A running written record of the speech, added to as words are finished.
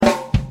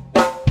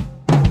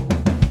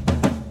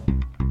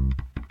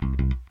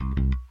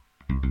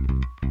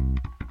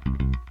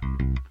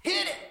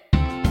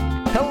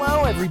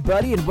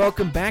everybody, and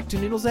welcome back to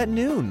Noodles at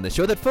Noon, the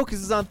show that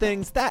focuses on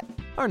things that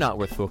are not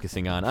worth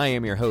focusing on. I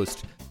am your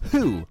host,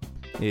 who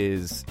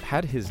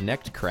had his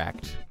neck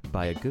cracked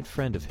by a good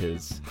friend of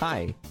his.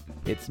 Hi,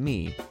 it's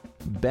me,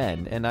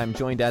 Ben, and I'm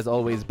joined as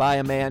always by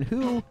a man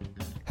who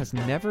has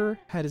never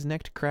had his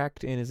neck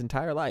cracked in his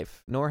entire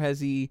life, nor has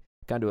he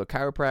gone to a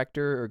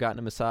chiropractor or gotten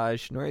a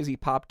massage, nor has he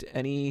popped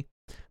any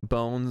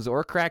bones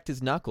or cracked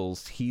his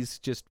knuckles. He's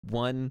just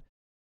one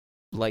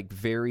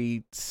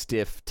very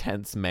stiff,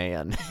 tense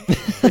man.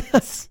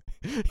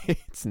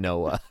 it's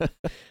Noah.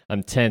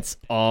 I'm tense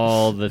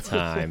all the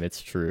time.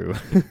 It's true.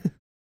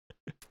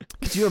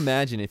 Could you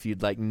imagine if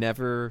you'd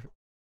never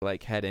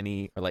had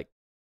any or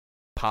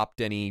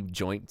popped any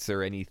joints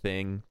or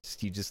anything?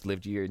 You just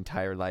lived your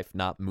entire life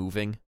not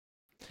moving.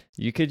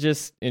 You could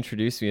just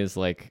introduce me as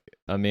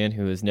a man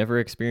who has never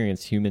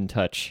experienced human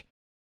touch.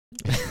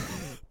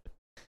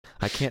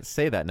 I can't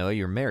say that, Noah.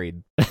 You're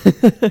married.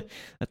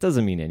 That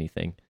doesn't mean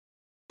anything.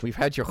 We've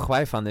had your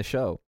wife on the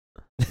show.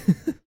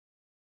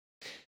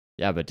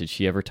 Yeah, but did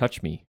she ever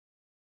touch me?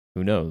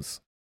 Who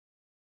knows?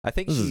 I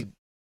think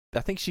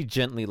she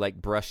gently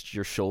brushed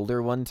your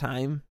shoulder one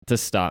time to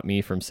stop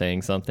me from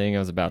saying something. I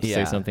was about to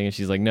say something, and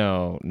she's like,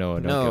 "No,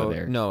 don't go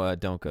there. No,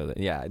 don't go there."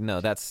 Yeah,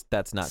 no, that's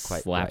not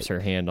quite. Slaps her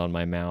hand on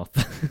my mouth.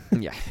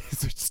 Yeah,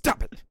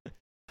 stop it.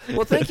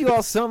 Well, thank you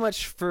all so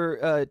much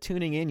for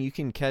tuning in. You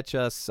can catch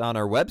us on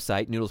our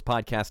website,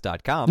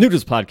 noodlespodcast.com.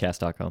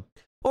 Noodlespodcast.com.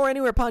 Or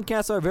anywhere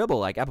podcasts are available,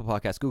 like Apple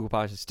Podcasts, Google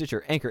Podcasts,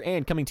 Stitcher, Anchor,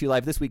 and coming to you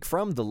live this week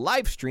from the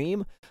live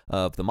stream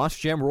of the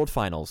Monster Jam World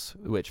Finals,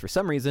 which for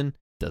some reason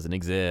doesn't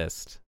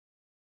exist.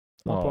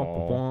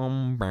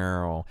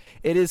 Aww.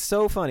 It is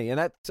so funny, and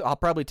I'll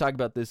probably talk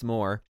about this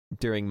more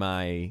during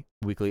my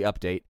weekly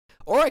update,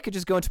 or I could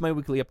just go into my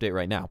weekly update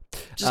right now.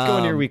 Just go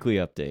into your weekly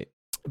update.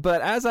 But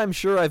as I'm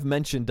sure I've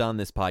mentioned on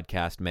this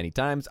podcast many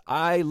times,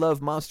 I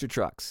love monster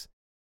trucks.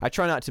 I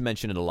try not to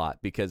mention it a lot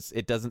because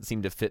it doesn't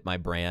seem to fit my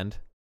brand.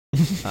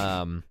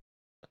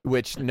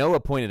 Which Noah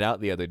pointed out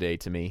the other day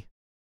to me,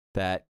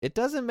 that it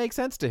doesn't make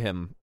sense to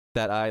him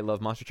that I love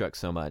monster trucks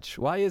so much.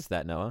 Why is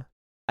that, Noah?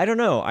 I don't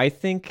know. I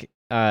think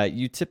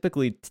you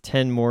typically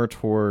tend more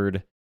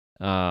toward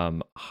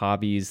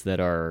hobbies that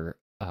are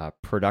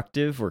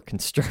productive or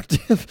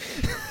constructive.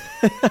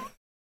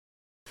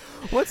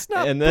 What's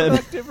not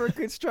productive or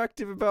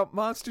constructive about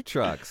monster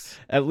trucks?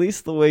 At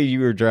least the way you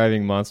were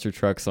driving monster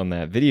trucks on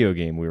that video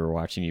game we were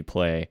watching you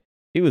play,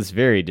 it was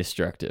very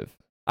destructive.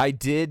 I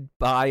did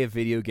buy a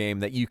video game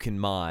that you can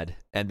mod,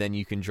 and then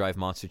you can drive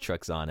monster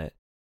trucks on it.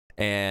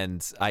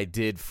 And I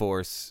did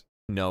force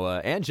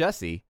Noah and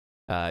Jesse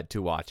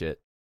to watch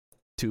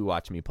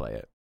me play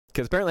it.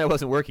 Because apparently I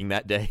wasn't working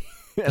that day,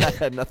 and I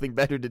had nothing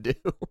better to do.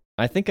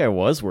 I think I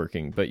was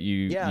working, but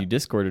you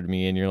Discorded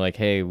me, and you're like,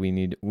 hey, we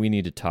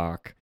need to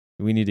talk.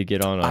 We need to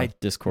get on a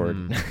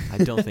Discord. I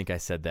don't think I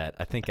said that.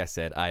 I think I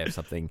said I have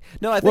something.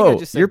 No, I think I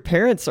just said... Your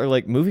parents are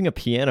moving a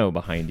piano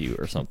behind you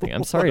or something.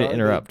 I'm sorry to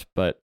interrupt,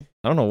 but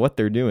I don't know what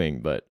they're doing,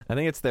 but... I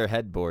think it's their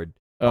headboard.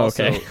 Oh,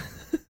 okay.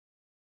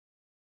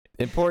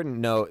 Important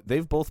note,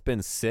 they've both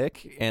been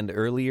sick, and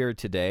earlier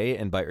today,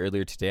 and by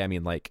earlier today, I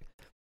mean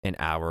an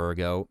hour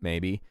ago,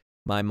 maybe,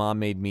 my mom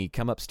made me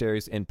come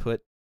upstairs and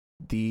put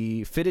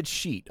the fitted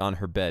sheet on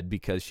her bed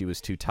because she was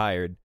too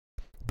tired.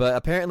 But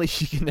apparently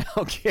she can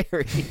now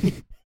carry.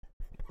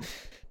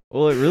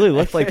 Well, it really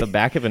looked like the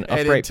back of an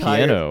upright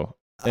piano.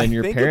 And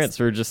your parents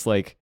were just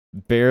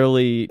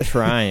barely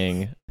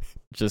trying,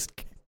 just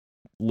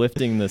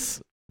lifting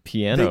this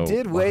piano. They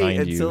did wait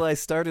until I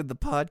started the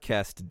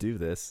podcast to do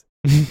this.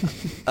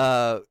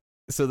 So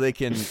they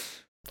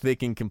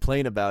can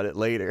complain about it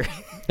later.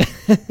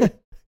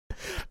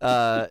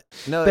 No,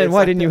 Ben,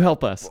 why didn't you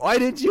help us? Why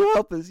didn't you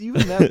help us? You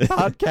in that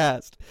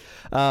podcast.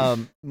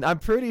 I'm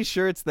pretty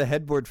sure it's the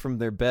headboard from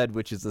their bed,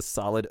 which is a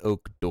solid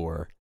oak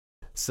door.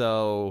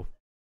 So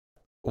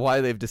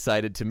why they've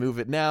decided to move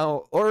it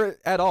now or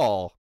at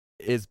all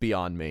is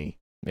beyond me.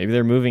 Maybe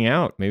they're moving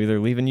out. Maybe they're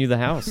leaving you the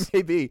house.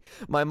 Maybe.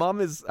 My mom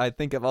is, I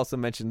think I've also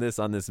mentioned this,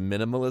 on this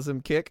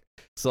minimalism kick.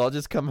 So I'll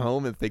just come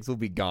home and things will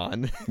be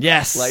gone.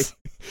 Yes.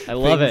 I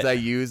love things it. I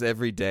use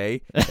every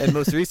day. And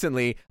most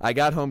recently, I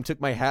got home, took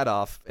my hat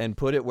off, and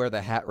put it where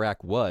the hat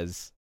rack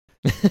was.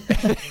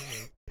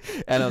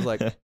 And I was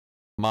like,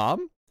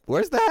 Mom,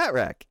 where's the hat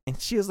rack?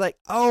 And she was like,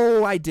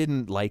 oh, I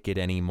didn't like it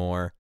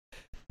anymore.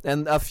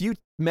 And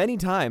many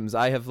times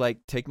I have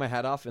take my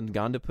hat off and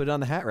gone to put it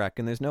on the hat rack,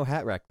 and there's no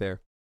hat rack there.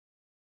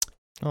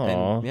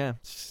 Aww. And yeah,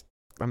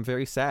 I'm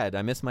very sad.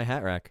 I miss my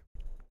hat rack.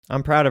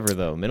 I'm proud of her,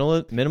 though.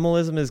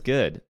 Minimalism is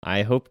good.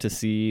 I hope to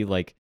see,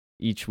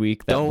 each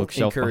week that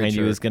bookshelf behind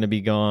you is going to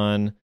be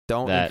gone.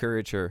 Don't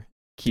encourage her.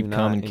 Keep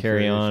Calm and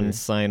Carry On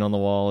sign on the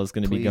wall is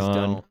going to be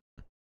gone.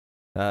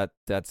 Don't.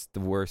 That's the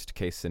worst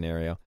case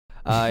scenario.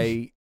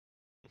 I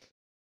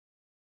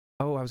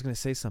was going to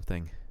say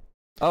something.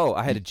 Oh,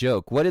 I had a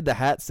joke. What did the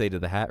hat say to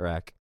the hat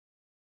rack?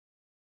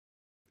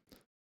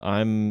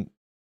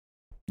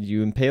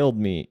 You impaled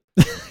me.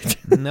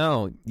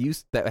 No,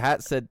 that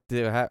hat said,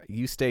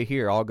 you stay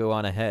here, I'll go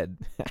on ahead.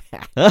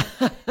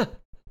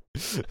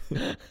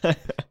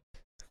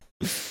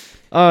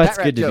 Oh, it's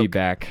good to be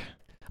back.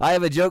 I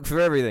have a joke for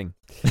everything.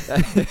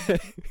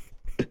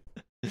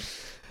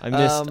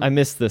 I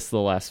missed this the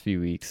last few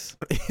weeks.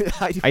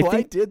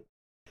 Why did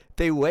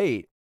they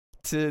wait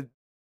to?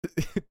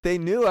 They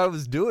knew I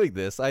was doing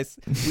this.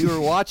 We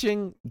were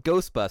watching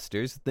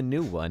Ghostbusters, the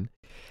new one,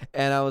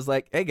 and I was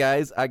like, "Hey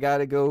guys, I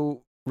gotta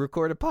go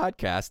record a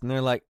podcast." And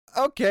they're like,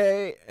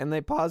 "Okay," and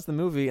they paused the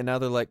movie, and now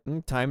they're like,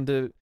 "Time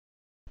to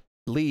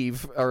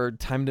leave or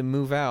time to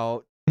move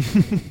out."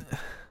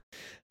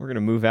 We're gonna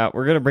move out.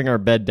 We're gonna bring our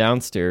bed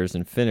downstairs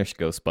and finish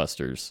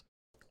Ghostbusters,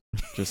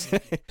 just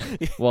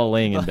while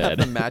laying in bed.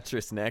 Have the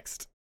mattress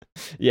next.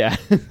 Yeah,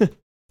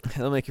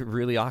 that'll make it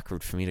really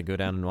awkward for me to go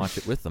down and watch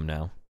it with them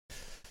now.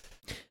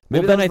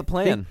 Maybe that's the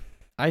plan.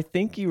 I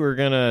think you were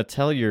gonna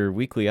tell your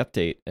weekly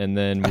update, and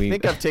then I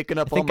think I've taken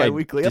up all my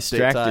weekly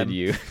update time.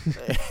 You.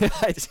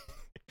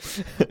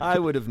 I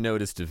would have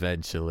noticed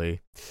eventually.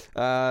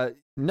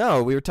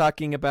 No, we were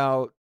talking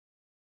about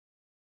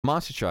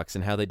monster trucks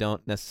and how they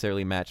don't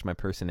necessarily match my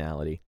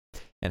personality,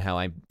 and how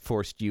I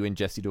forced you and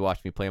Jesse to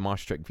watch me play a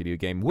monster truck video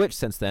game, which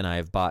since then I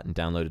have bought and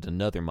downloaded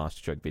another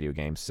monster truck video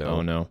game. So,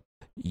 oh no,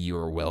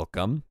 you're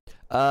welcome.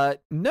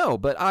 No,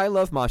 but I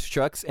love monster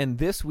trucks, and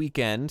this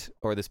weekend,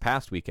 or this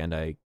past weekend,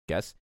 I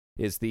guess,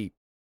 is the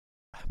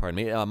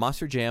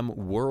Monster Jam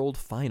World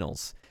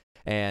Finals.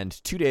 And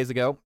 2 days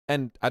ago,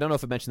 and I don't know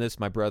if I mentioned this,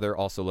 my brother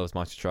also loves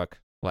monster truck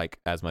like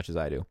as much as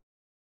I do.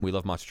 We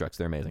love monster trucks;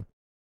 they're amazing.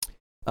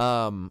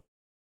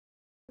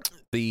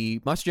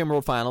 The Monster Jam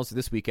World Finals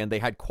this weekend, they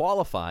had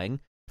qualifying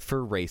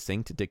for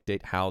racing to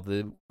dictate how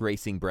the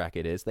racing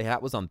bracket is.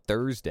 That was on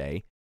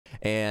Thursday,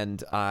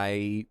 and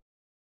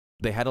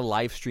they had a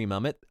live stream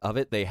of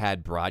it. They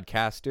had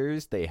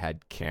broadcasters, they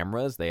had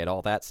cameras, they had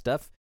all that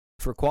stuff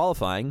for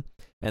qualifying.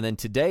 And then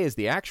today is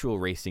the actual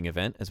racing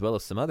event, as well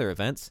as some other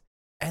events.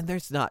 And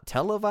it's not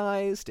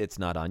televised, it's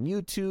not on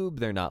YouTube,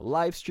 they're not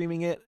live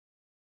streaming it.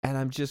 And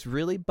I'm just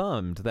really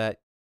bummed that,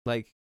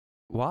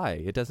 why?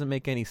 It doesn't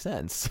make any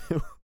sense.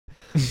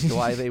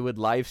 Why they would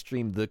live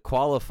stream the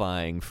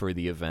qualifying for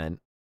the event,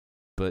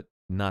 but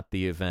not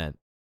the event.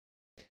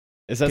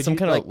 Is that some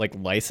kind of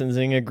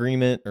licensing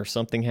agreement or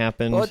something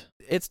happened? Well,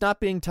 it's not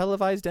being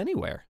televised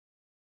anywhere.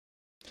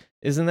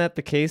 Isn't that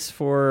the case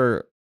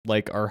for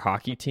our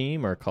hockey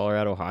team, our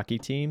Colorado hockey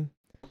team?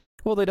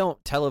 Well, they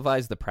don't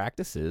televise the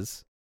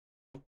practices.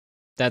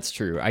 That's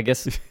true. I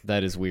guess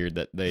that is weird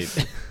that they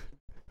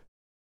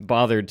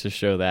bothered to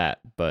show that,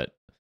 but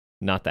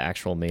not the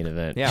actual main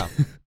event. Yeah.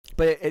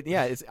 But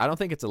I don't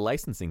think it's a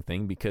licensing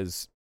thing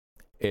because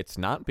it's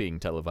not being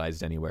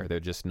televised anywhere. They're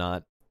just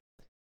not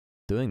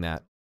doing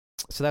that.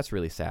 So that's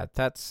really sad.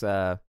 That's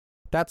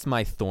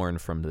my thorn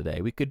from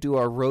today. We could do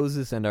our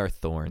roses and our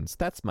thorns.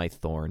 That's my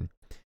thorn,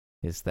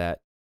 is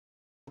that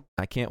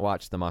I can't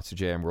watch the Monster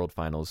Jam World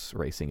Finals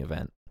racing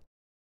event.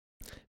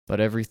 But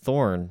every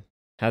thorn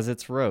has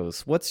its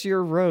rose. What's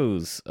your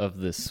rose of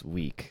this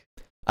week?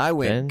 I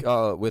went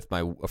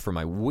for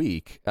my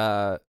week.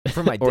 For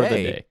my or day,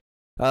 the day.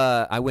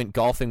 I went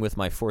golfing with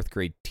my 4th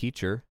grade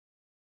teacher.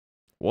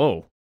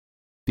 Whoa.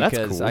 That's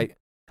because cool.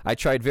 I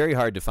tried very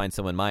hard to find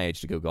someone my age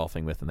to go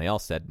golfing with, and they all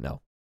said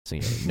no. So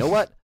you know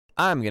what?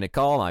 I'm going to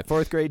call my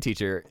 4th grade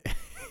teacher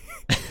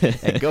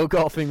and go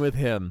golfing with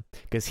him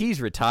because he's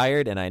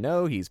retired, and I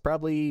know he's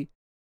probably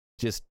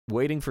just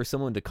waiting for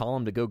someone to call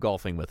him to go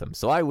golfing with him.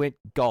 So I went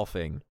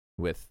golfing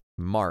with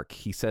Mark.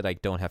 He said I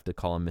don't have to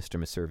call him Mr.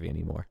 Miservi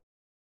anymore.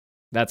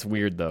 That's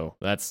weird, though.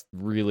 That's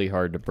really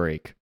hard to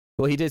break.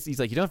 Well, he's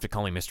like, you don't have to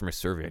call me Mr.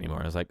 Miservi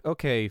anymore. I was like,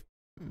 okay,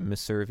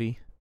 Miservi.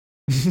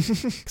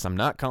 Because I'm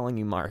not calling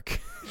you Mark.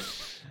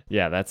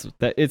 Yeah,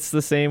 it's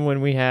the same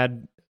when we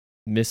had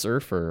Miss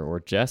Urfer or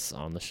Jess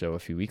on the show a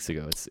few weeks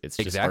ago. It's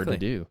just hard to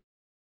do.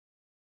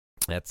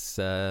 That's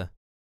a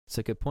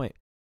good point.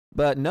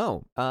 But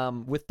no,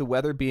 with the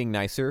weather being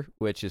nicer,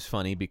 which is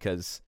funny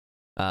because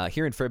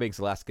here in Fairbanks,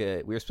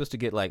 Alaska, we were supposed to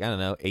get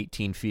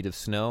 18 feet of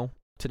snow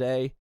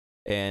today,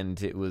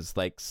 and it was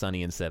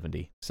sunny and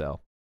 70. So.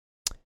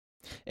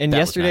 And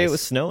yesterday it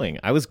was snowing.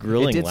 I was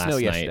grilling last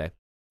night yesterday.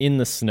 In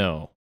the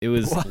snow. It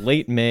was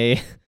late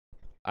May.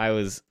 I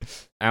was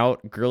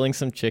out grilling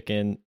some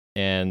chicken,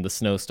 and the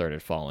snow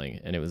started falling,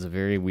 and it was a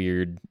very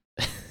weird,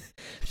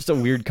 just a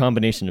weird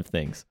combination of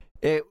things.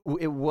 It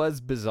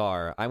was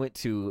bizarre. I went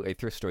to a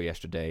thrift store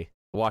yesterday,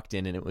 walked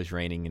in, and it was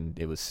raining, and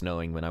it was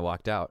snowing when I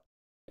walked out.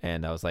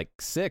 And I was like,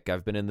 sick,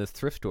 I've been in this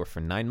thrift store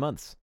for 9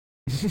 months.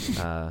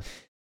 And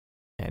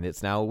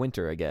it's now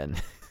winter again.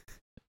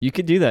 You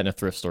could do that in a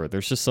thrift store.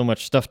 There's just so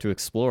much stuff to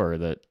explore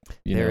that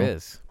there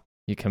is.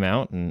 You come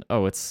out and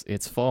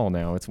it's fall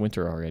now. It's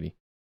winter already.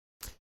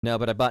 No,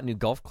 but I bought new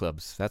golf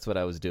clubs. That's what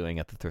I was doing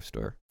at the thrift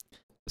store.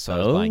 So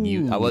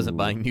I wasn't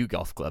buying new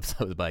golf clubs.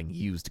 I was buying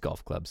used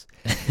golf clubs.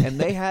 And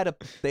they had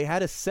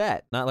a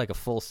set, not like a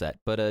full set,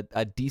 but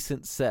a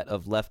decent set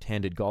of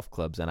left-handed golf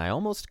clubs. And I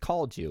almost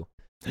called you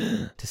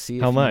to see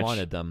if you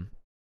wanted them.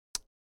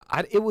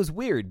 It was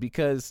weird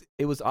because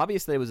it was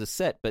obvious that it was a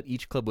set, but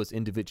each club was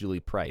individually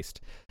priced.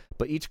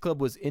 But each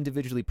club was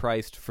individually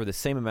priced for the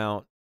same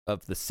amount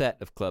of the set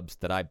of clubs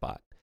that I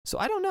bought. So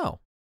I don't know.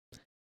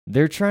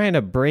 They're trying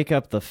to break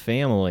up the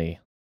family,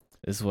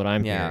 is what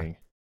I'm hearing.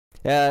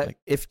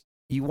 If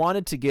you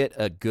wanted to get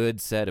a good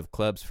set of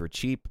clubs for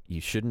cheap, you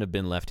shouldn't have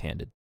been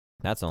left-handed.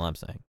 That's all I'm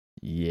saying.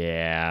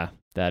 Yeah,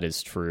 that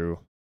is true.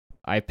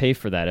 I pay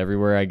for that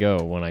everywhere I go.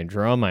 When I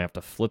drum, I have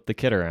to flip the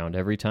kit around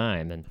every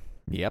time, and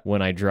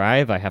when I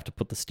drive, I have to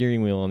put the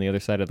steering wheel on the other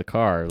side of the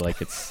car.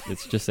 Like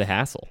it's just a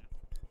hassle.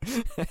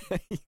 I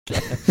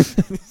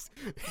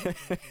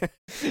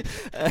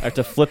have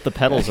to flip the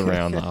pedals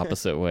around the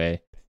opposite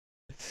way.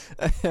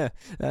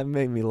 That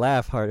made me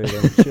laugh harder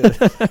than it should.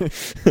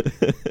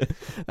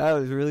 That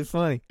was really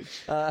funny.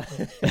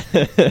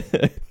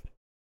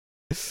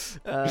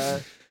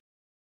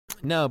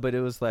 No, but it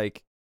was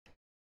like,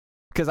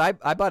 because I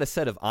bought a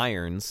set of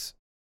irons,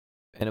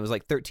 and it was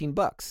like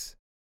 $13.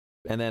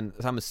 And then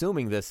so I'm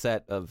assuming this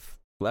set of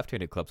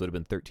left-handed clubs would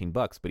have been $13,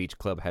 but each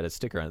club had a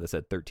sticker on it that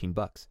said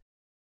 $13.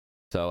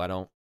 So I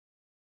don't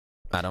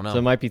know. So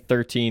it might be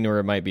 13 or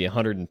it might be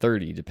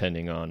 130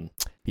 depending on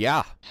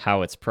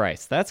how it's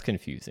priced. That's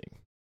confusing.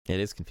 It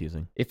is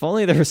confusing. If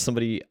only there was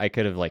somebody I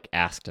could have like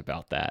asked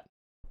about that.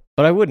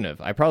 But I wouldn't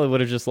have. I probably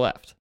would have just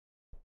left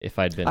if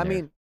I'd been there. I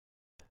mean,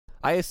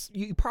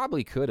 you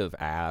probably could have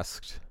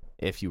asked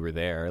if you were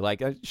there.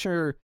 Like,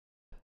 sure,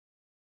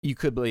 you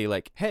could be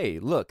like, hey,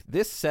 look,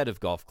 this set of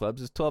golf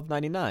clubs is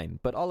 $12.99,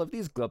 but all of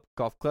these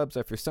golf clubs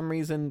are for some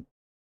reason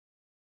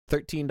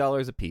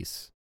 $13 a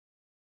piece.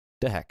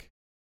 The heck.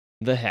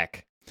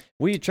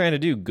 What are you trying to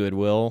do,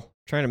 Goodwill?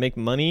 Trying to make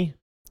money?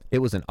 It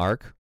was an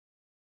ARC.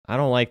 I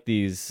don't like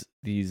these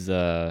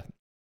what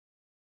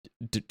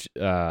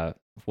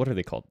are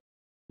they called?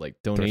 Like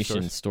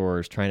donation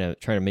stores trying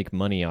to make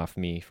money off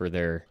me for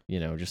their,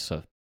 just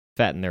to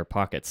fatten their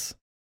pockets.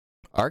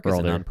 ARC is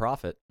a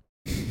nonprofit.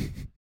 I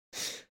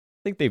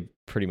think they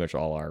pretty much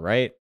all are,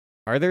 right?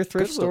 Are there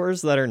thrift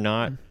stores that are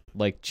not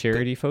like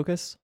charity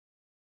focused?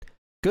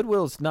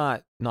 Goodwill's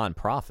not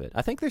nonprofit.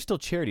 I think they're still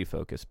charity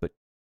focused, but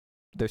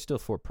they're still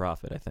for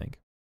profit, I think.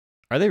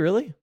 Are they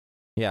really?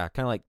 Yeah,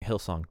 kind of like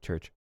Hillsong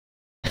Church.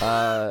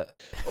 Okay,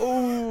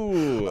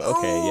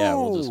 yeah,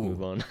 we'll just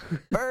move on.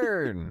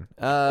 Burn.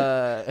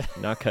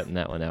 Not cutting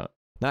that one out.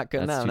 Not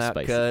cutting that one out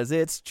because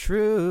it's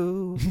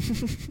true.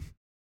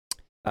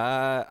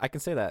 I can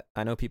say that.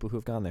 I know people who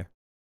have gone there.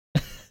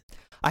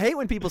 I hate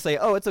when people say,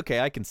 "Oh, it's okay,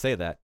 I can say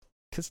that."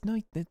 Because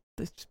no,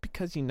 it's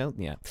because you know.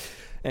 Yeah.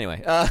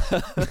 Anyway,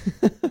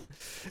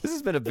 this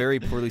has been a very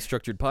poorly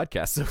structured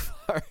podcast so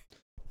far.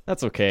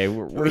 That's okay.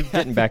 We're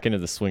getting back into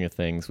the swing of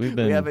things. We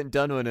haven't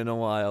done one in a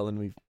while,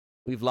 and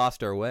we've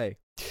lost our way.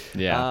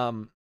 Yeah.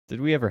 Did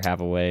we ever have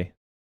a way?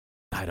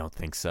 I don't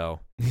think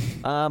so.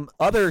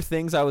 Other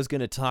things I was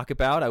going to talk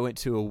about. I went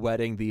to a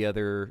wedding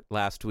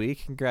last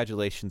week.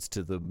 Congratulations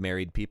to the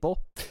married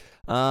people.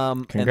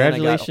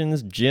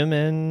 Congratulations, Jim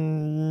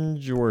and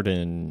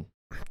Jordan.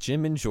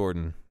 Jim and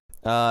Jordan.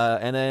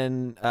 And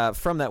then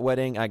from that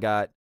wedding, I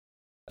got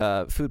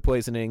food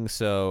poisoning,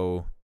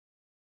 so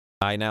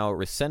I now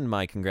rescind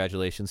my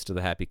congratulations to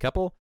the happy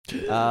couple.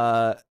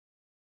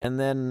 And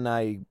then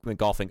I went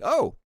golfing.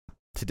 Oh,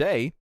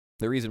 today,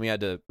 the reason we had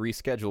to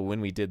reschedule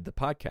when we did the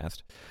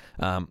podcast,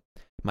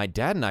 my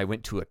dad and I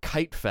went to a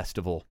kite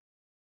festival.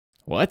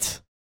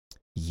 What?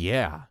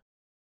 Yeah.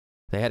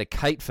 They had a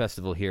kite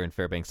festival here in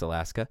Fairbanks,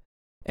 Alaska,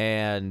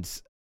 and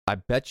I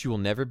bet you will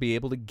never be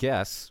able to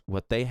guess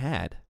what they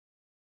had.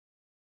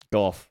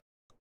 Golf.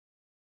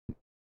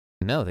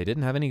 No, they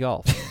didn't have any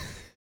golf.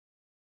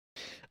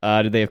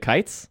 Did they have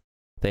kites?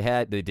 They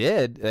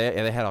did.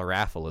 They had a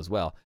raffle as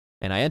well,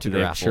 and I entered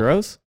the raffle.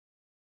 Churros?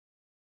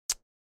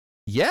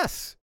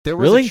 Yes, there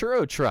was a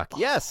churro truck.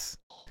 Yes,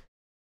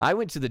 I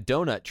went to the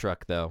donut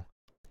truck though,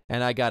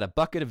 and I got a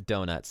bucket of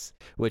donuts,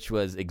 which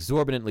was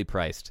exorbitantly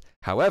priced.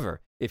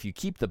 However, if you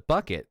keep the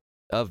bucket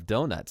of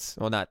donuts,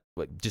 well, not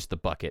just the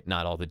bucket,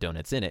 not all the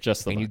donuts in it,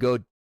 you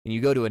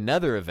go to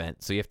another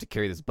event, so you have to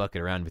carry this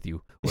bucket around with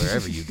you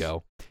wherever you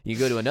go. You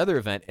go to another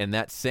event, and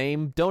that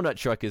same donut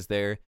truck is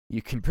there.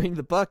 You can bring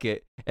the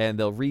bucket, and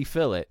they'll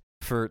refill it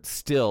for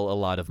still a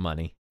lot of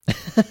money.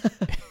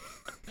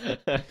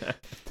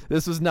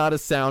 This was not a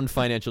sound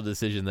financial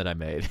decision that I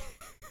made.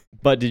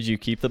 But did you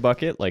keep the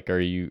bucket? Like, are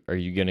you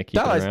gonna keep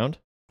it around?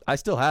 I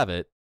still have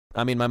it.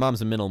 I mean, my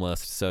mom's a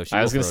minimalist, so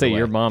I was gonna say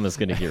your mom is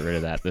gonna get rid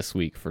of that this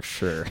week for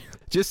sure.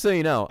 Just so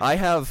you know,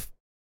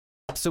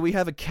 we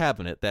have a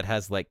cabinet that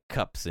has like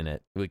cups in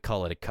it. We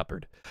call it a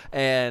cupboard,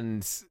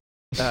 and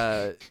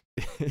I'm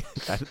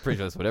pretty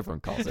sure that's what everyone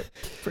calls it.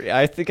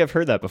 I think I've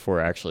heard that before.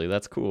 Actually,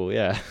 that's cool.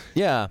 Yeah.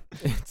 Yeah,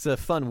 it's a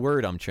fun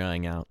word I'm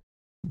trying out,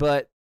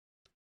 but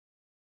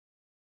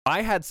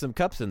I had some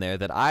cups in there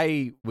that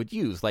I would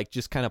use, like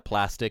just kind of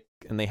plastic,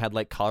 and they had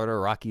like Colorado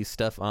Rockies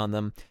stuff on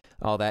them,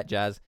 all that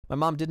jazz. My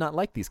mom did not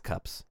like these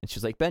cups, and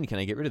she's like, Ben, can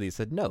I get rid of these?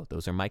 I said, no,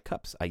 those are my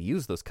cups. I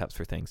use those cups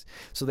for things.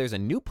 So there's a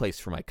new place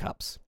for my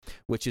cups,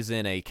 which is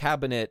in a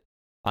cabinet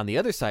on the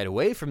other side,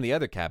 away from the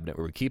other cabinet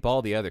where we keep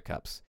all the other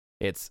cups.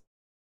 It's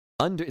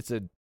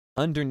a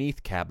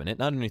underneath cabinet,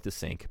 not underneath the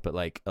sink, but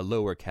like a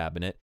lower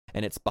cabinet,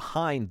 and it's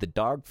behind the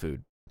dog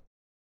food.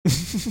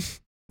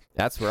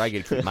 That's where I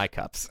get to keep my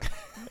cups.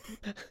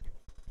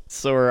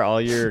 So are all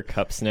your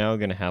cups now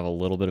going to have a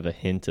little bit of a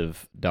hint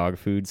of dog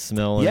food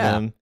smell in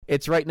them?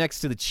 It's right next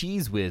to the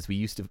Cheese Whiz we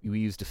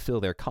used to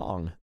fill their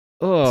Kong.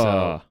 Oh.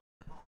 So,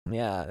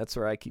 yeah, that's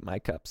where I keep my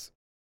cups.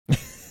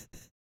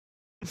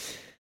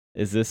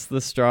 Is this the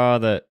straw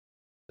that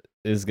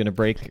is going to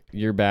break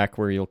your back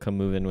where you'll come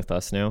move in with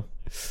us now?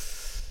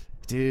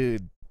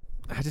 Dude,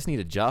 I just need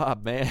a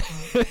job, man.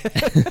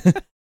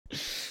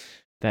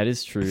 That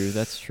is true.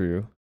 That's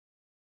true.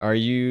 Are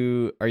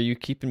you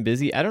keeping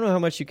busy? I don't know how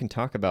much you can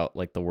talk about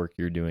like the work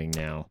you're doing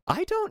now.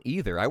 I don't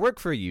either. I work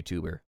for a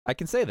YouTuber. I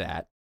can say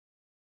that.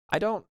 I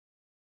don't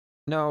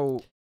know.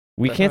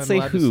 We can't say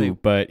who,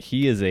 but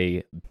he is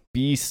a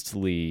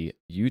beastly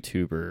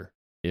YouTuber,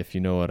 if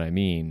you know what I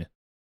mean.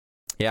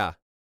 Yeah.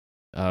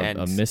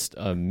 A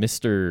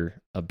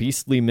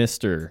beastly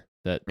mister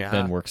that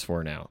Ben works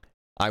for now.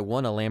 I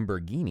won a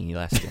Lamborghini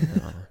last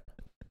year.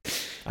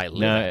 I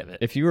live now, out of it.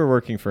 If you were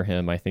working for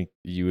him, I think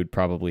you would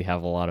probably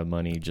have a lot of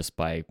money just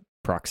by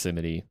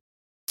proximity.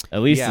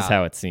 At least is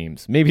how it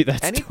seems. Maybe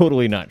that's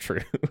totally not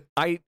true.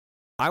 I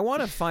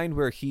want to find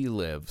where he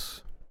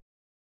lives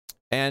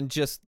and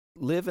just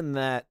live in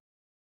that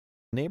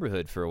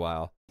neighborhood for a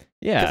while.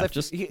 Yeah,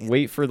 just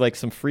wait for like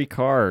some free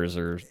cars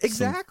or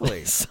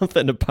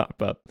something to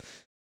pop up.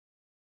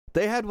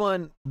 They had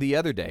one the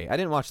other day. I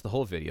didn't watch the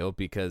whole video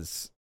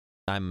because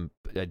I'm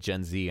a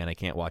Gen Z and I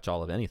can't watch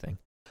all of anything.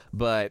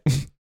 But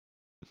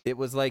it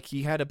was like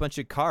he had a bunch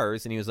of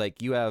cars and he was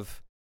like, it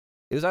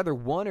was either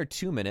 1 or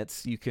 2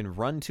 minutes. You can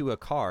run to a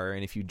car,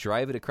 and if you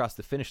drive it across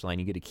the finish line,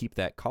 you get to keep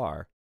that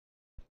car.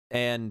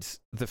 And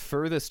the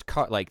furthest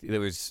car, like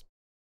there was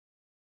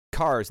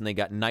cars and they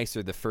got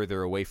nicer the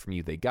further away from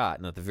you they got.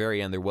 And at the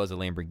very end, there was a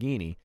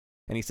Lamborghini.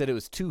 And he said it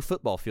was 2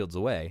 football fields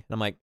away. And I'm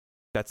like,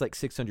 that's like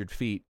 600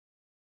 feet.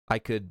 I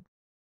could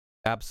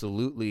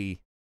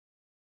absolutely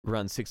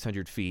run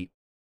 600 feet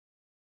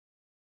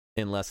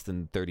in less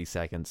than 30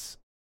 seconds,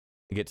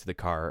 get to the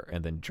car,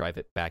 and then drive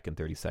it back in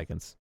 30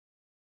 seconds.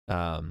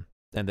 And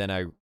then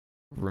I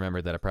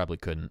remembered that I probably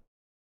couldn't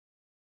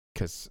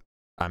because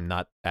I'm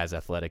not as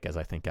athletic as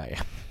I think I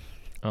am.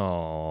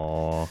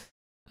 Aww.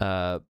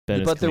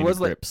 But there was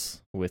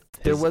with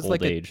his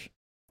old age.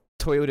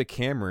 A Toyota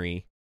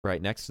Camry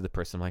right next to the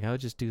person. I'm like, I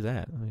would just do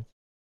that.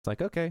 It's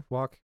like, okay,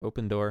 walk,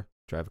 open door,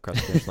 drive across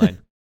the finish line.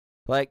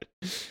 Like,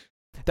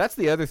 that's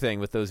the other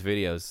thing with those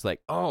videos. Like,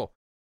 oh,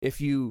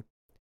 if you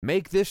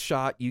make this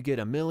shot, you get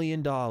 $1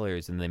 million,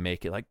 and they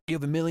make it like you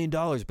have $1 million.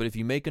 But if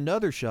you make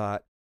another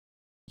shot,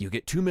 you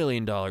get $2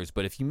 million.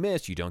 But if you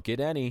miss, you don't get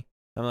any.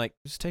 I'm like,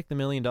 just take the $1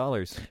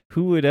 million.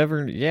 Who would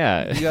ever?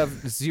 Yeah, you have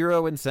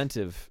zero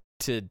incentive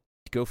to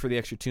go for the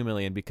extra $2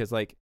 million because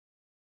like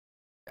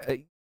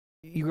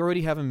you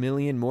already have $1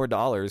 million more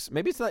dollars.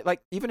 Maybe it's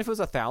like even if it was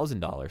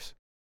 $1,000,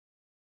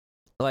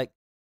 like,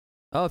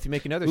 oh, if you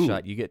make another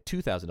shot, you get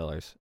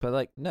 $2,000. But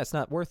like, no, it's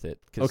not worth it.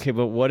 Okay,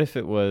 but what if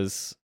it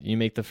was you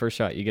make the first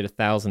shot, you get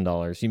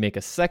 $1,000. You make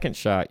a second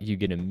shot, you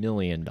get $1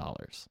 million.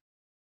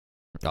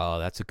 Oh,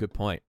 that's a good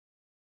point.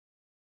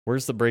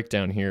 Where's the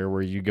breakdown here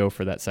where you go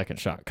for that second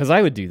shot? Because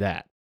I would do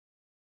that.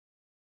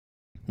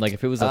 Like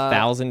if it was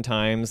 1,000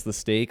 times the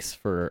stakes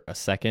for a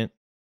second.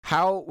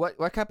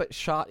 What type of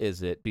shot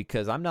is it?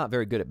 Because I'm not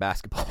very good at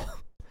basketball.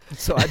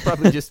 So I'd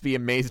probably just be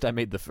amazed I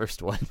made the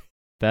first one.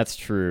 That's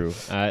true.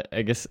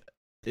 I guess,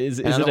 is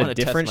it a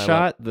different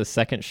shot? The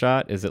second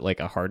shot? Is it like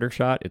a harder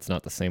shot? It's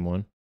not the same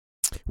one?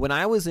 When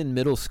I was in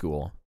middle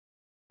school,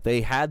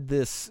 they had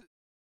this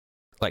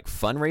like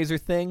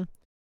fundraiser thing.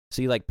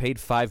 So you like paid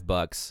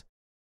 $5.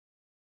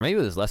 Maybe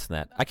it was less than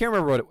that. I can't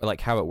remember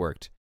how it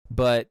worked.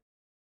 But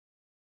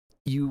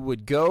you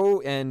would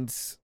go and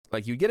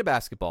like you'd get a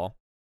basketball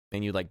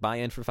and you'd like buy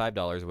in for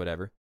 $5 or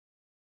whatever.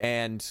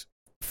 And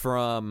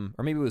or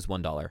maybe it was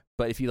 $1.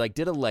 But if you like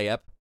did a layup,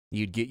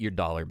 you'd get your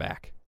 $1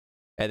 back.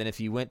 And then if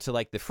you went to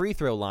like the free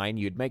throw line,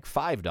 you'd make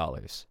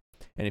 $5.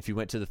 And if you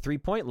went to the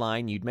 3-point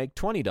line, you'd make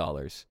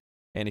 $20.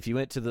 And if you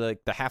went to the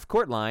half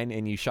court line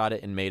and you shot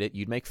it and made it,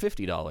 you'd make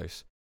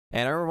 $50.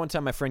 And I remember one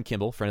time my friend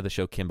Kimball, friend of the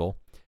show Kimball,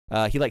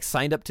 he like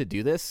signed up to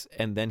do this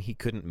and then he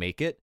couldn't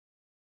make it.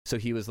 So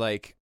he was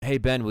like, hey,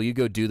 Ben, will you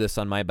go do this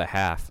on my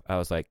behalf? I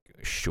was like,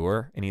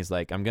 sure. And he's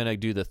like, I'm going to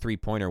do the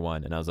 3-pointer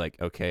one. And I was like,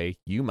 okay,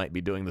 you might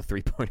be doing the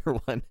 3-pointer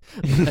one.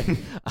 Like,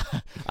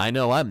 I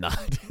know I'm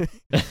not.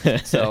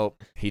 So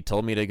he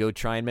told me to go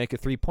try and make a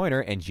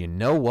 3-pointer. And you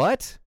know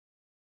what?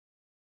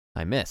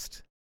 I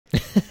missed.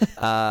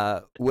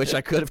 Which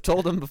I could have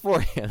told him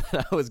beforehand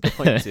that I was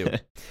going to.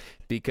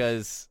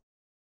 Because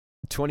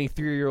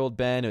 23-year-old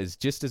Ben is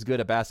just as good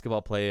a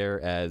basketball player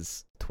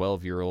as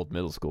 12-year-old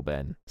middle school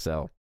Ben.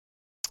 So,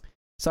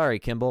 sorry,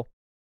 Kimball.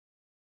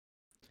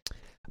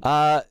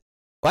 Well,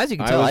 as you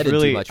can tell, I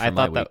didn't do much for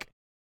my week.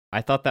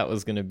 I thought that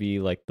was going to be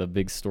like the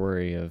big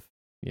story of,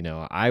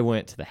 I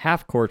went to the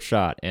half court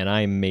shot and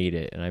I made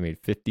it, and I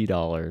made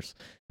 $50.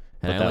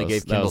 And I only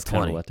gave Kimball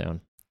 20. Let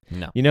down.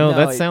 No.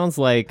 That sounds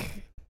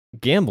like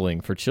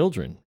gambling for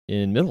children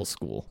in middle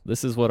school.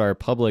 This is what our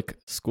public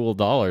school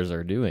dollars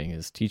are doing,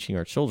 is teaching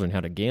our children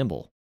how to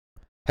gamble.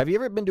 Have you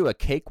ever been to a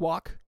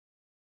cakewalk?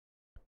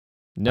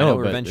 No,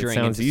 but it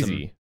sounds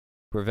easy.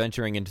 We're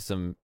venturing into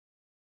some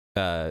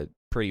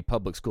pretty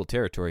public school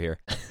territory here.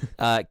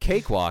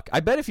 Cakewalk. I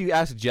bet if you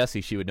asked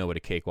Jessie, she would know what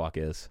a cakewalk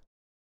is.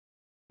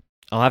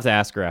 I'll have to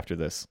ask her after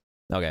this.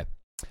 Okay.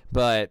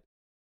 But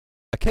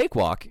a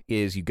cakewalk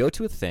is you go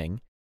to a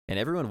thing, and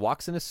everyone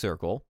walks in a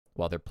circle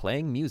while they're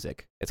playing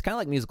music. It's kind of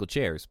like musical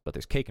chairs, but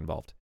there's cake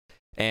involved.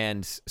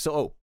 And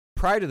so,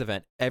 prior to the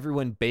event,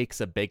 everyone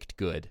bakes a baked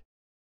good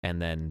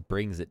and then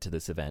brings it to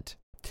this event.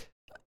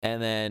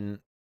 And then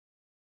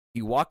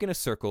you walk in a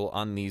circle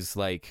on these,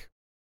 like,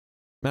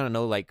 I don't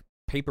know, like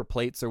paper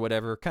plates or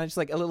whatever, kind of just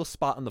like a little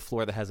spot on the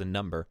floor that has a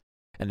number.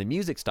 And the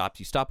music stops,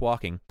 you stop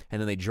walking,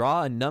 and then they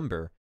draw a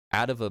number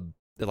out of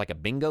a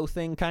bingo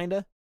thing, kind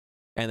of.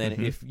 And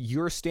then if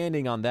you're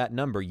standing on that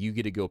number, you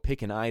get to go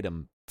pick an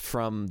item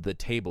from the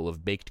table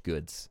of baked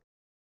goods.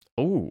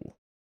 Oh.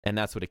 And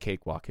that's what a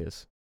cakewalk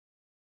is.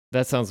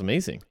 That sounds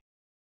amazing.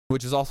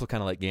 Which is also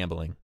kind of like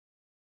gambling.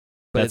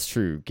 But that's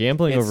true.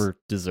 Gambling over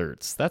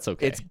desserts. That's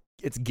okay.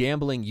 It's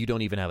gambling you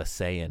don't even have a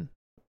say in.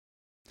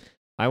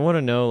 I want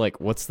to know,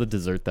 like, what's the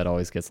dessert that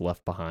always gets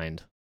left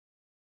behind?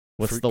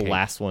 What's the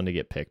last one to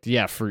get picked?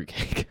 Yeah,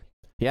 fruitcake.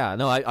 Yeah,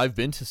 no, I've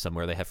been to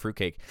somewhere they have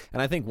fruitcake.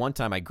 And I think one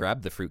time I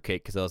grabbed the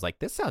fruitcake because I was like,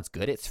 this sounds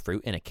good. It's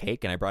fruit in a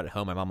cake. And I brought it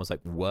home. My mom was like,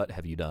 what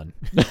have you done?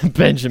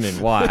 Benjamin,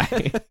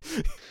 why?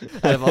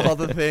 Out of all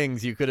the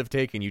things you could have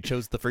taken, you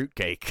chose the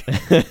fruitcake.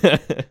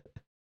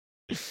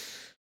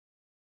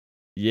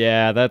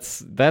 Yeah,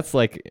 that's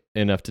like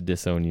enough to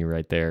disown you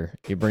right there.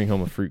 You bring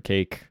home a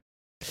fruitcake.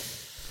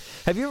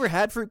 Have you ever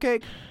had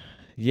fruitcake?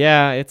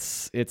 Yeah,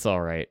 it's all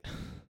right.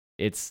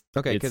 It's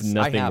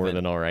nothing more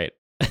than all right.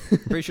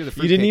 Pretty sure the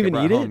fruitcake you didn't even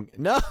eat home.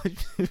 No,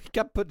 it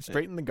got put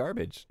straight in the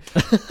garbage.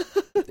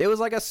 It was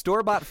like a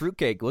store-bought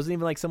fruitcake. It wasn't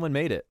even like someone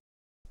made it.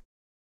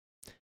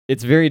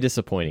 It's very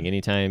disappointing.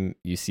 Anytime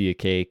you see a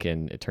cake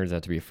and it turns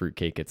out to be a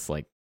fruitcake, it's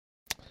like,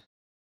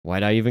 why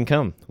did I even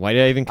come? Why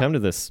did I even come to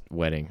this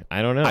wedding?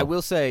 I don't know. I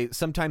will say,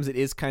 sometimes it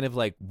is kind of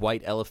like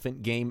White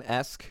Elephant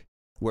Game-esque,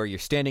 where you're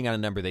standing on a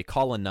number, they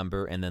call a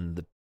number, and then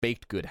the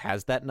baked good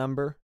has that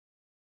number.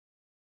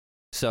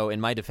 So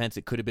in my defense,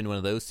 it could have been one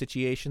of those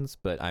situations,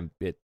 but I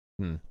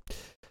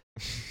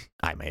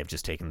may have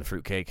just taken the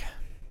fruitcake.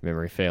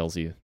 Memory fails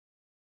you.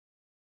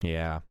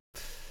 Yeah.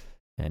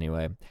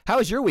 Anyway, how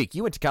was your week?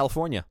 You went to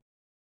California.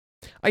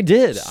 I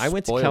did. I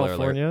went to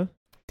California. Alert.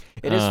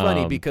 It is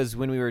funny because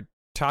when we were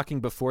talking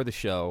before the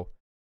show,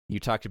 you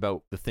talked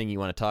about the thing you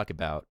want to talk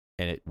about,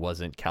 and it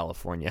wasn't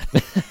California.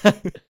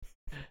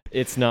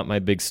 It's not my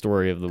big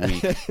story of the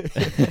week.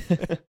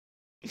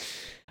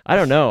 I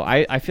don't know.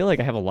 I feel like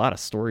I have a lot of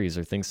stories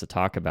or things to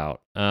talk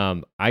about.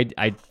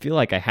 I feel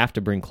like I have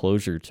to bring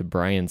closure to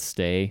Brian's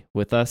stay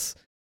with us.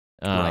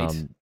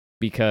 Right.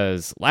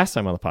 Because last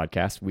time on the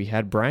podcast, we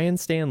had Brian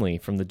Stanley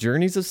from the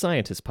Journeys of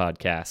Scientists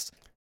podcast,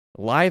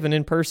 live and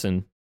in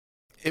person.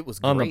 It was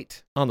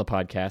great. On the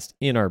podcast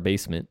in our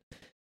basement.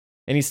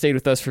 And he stayed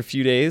with us for a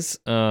few days.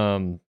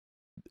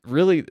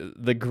 Really,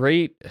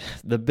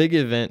 the big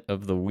event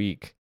of the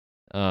week,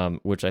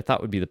 which I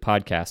thought would be the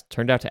podcast,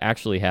 turned out to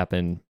actually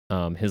happen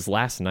his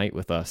last night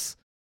with us.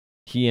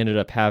 He ended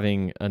up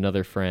having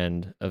another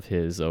friend of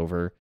his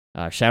over.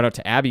 Shout out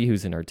to Abby,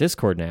 who's in our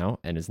Discord now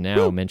and is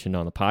now mentioned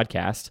on the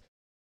podcast.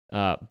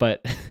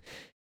 But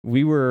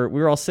we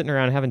were all sitting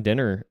around having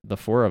dinner, the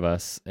four of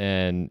us,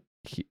 and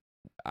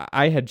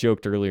I had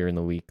joked earlier in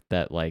the week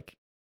that, like,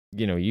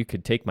 you know, you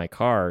could take my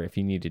car if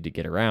you needed to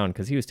get around,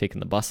 because he was taking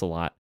the bus a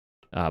lot,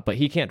 but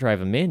he can't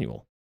drive a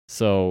manual.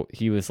 So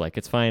he was like,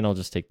 it's fine, I'll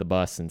just take the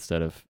bus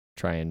instead of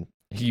try and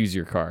use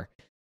your car.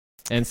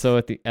 And so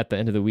at the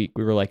end of the week,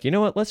 we were like, you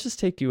know what, let's just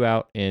take you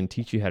out and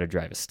teach you how to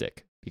drive a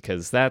stick,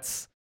 because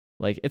that's,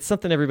 like, it's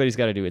something everybody's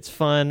got to do. It's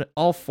fun.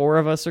 All four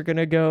of us are going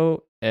to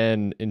go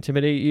and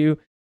intimidate you,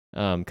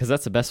 because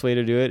that's the best way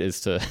to do it, is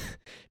to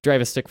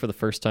drive a stick for the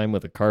first time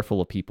with a car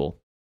full of people.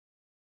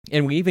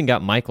 And we even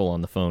got Michael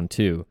on the phone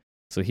too.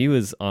 So he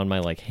was on my,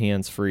 like,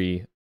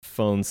 hands-free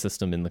phone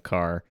system in the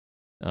car.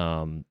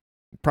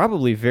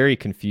 Probably very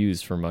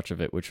confused for much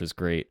of it, which was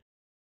great.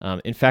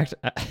 In fact,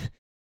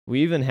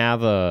 we even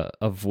have a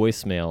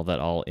voicemail that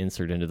I'll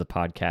insert into the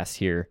podcast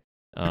here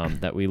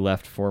that we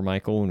left for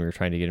Michael when we were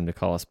trying to get him to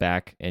call us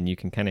back. And you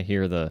can kind of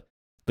hear the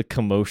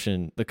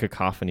commotion, the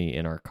cacophony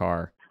in our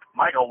car.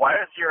 Michael, why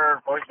is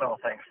your voicemail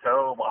thing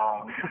so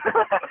long?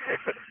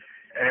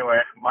 Anyway,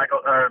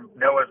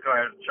 Noah's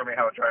going to show me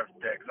how to drive a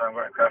stick, so I'm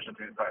going to crash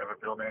into the side of a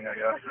building, I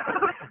guess.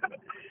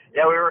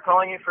 Yeah, we were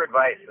calling you for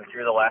advice since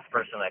you're the last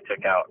person I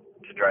took out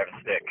to drive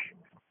a stick.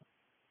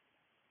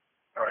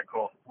 All right,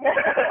 cool. All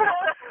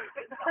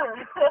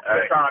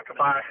right. Talk,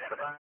 goodbye.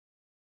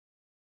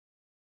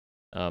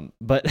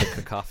 But the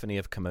cacophony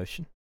of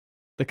commotion.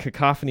 The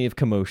cacophony of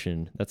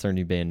commotion. That's our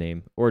new band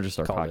name, or just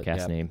our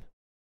podcast name.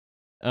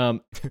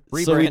 So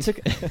we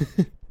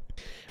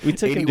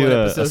took him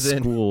to a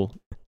school.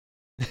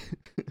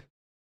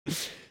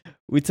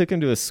 We took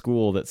him to a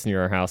school that's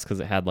near our house because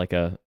it had, like,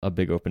 a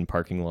big open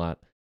parking lot,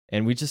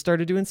 and we just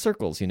started doing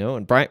circles, you know.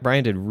 And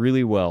Brian did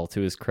really well,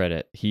 to his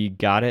credit. He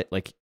got it.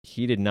 Like,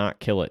 he did not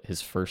kill it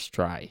his first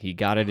try. He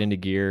got it into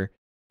gear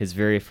his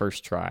very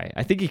first try.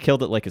 I think he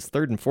killed it like his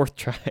third and fourth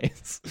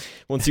tries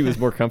once he was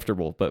more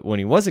comfortable. But when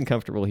he wasn't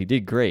comfortable, he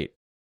did great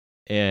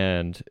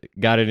and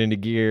got it into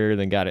gear,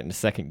 then got it into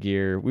second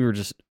gear. We were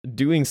just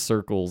doing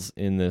circles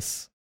in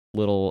this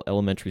little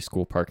elementary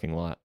school parking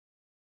lot.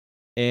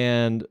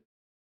 And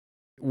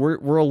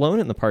we're alone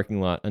in the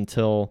parking lot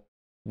until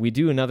we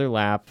do another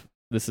lap.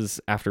 This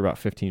is after about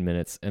 15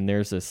 minutes, and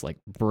there's this like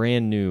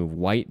brand new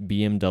white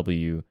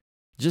BMW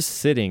just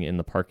sitting in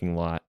the parking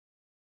lot.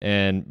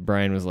 And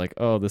Brian was like,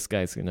 "Oh, this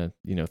guy's gonna,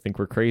 think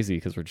we're crazy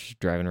because we're just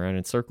driving around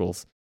in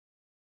circles."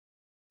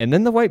 And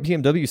then the white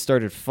BMW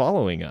started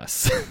following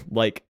us,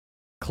 like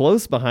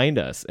close behind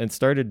us, and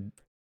started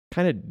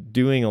kind of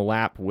doing a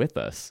lap with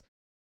us,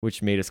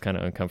 which made us kind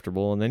of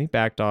uncomfortable. And then he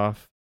backed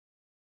off.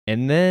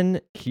 And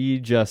then he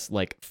just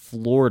like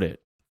floored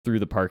it through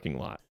the parking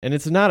lot. And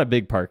it's not a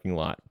big parking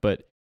lot,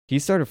 but he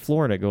started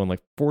flooring it going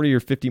like 40 or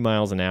 50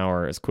 miles an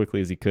hour as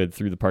quickly as he could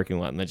through the parking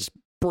lot, and then just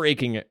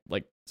braking it,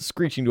 like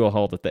screeching to a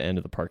halt at the end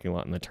of the parking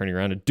lot, and then turning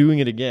around and doing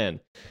it again.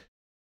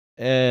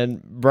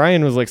 And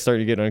Brian was like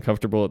starting to get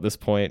uncomfortable at this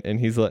point, and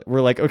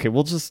we're like, okay,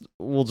 we'll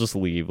just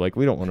leave. Like,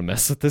 we don't want to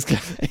mess with this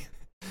guy.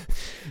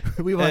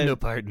 We want no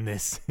part in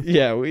this.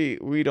 Yeah,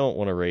 we don't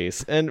want to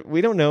race. And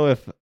we don't know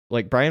if,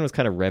 like, Brian was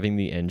kind of revving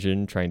the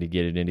engine, trying to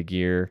get it into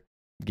gear,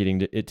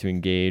 getting it to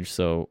engage.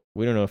 So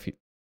we don't know if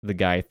the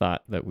guy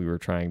thought that we were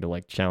trying to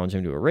like challenge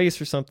him to a race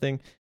or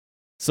something.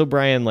 So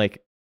Brian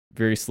like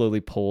very slowly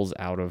pulls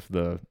out of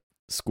the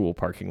school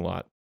parking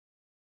lot.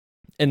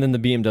 And then the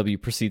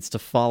BMW proceeds to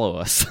follow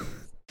us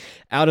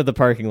out of the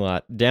parking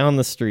lot, down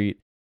the street.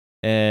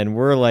 And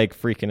we're like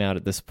freaking out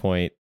at this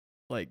point.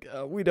 Like,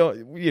 we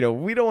don't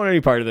want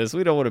any part of this.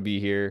 We don't want to be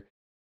here.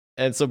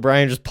 And so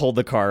Brian just pulled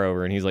the car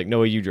over, and he's like,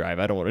 "No, you drive.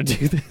 I don't want to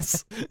do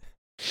this."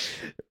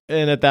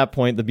 And at that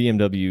point, the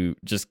BMW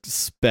just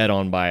sped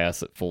on by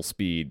us at full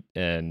speed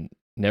and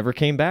never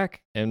came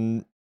back.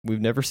 And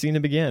we've never seen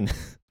him again.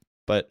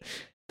 But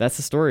that's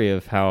the story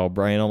of how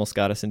Brian almost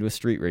got us into a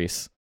street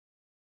race.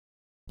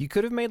 You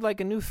could have made like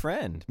a new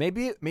friend.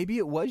 Maybe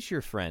it was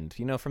your friend,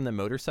 from the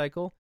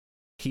motorcycle.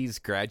 He's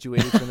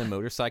graduated from the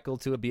motorcycle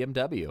to a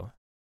BMW.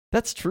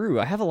 That's true.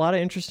 I have a lot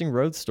of interesting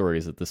road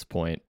stories at this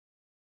point.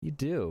 You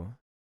do.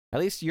 At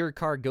least your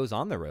car goes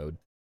on the road.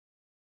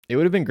 It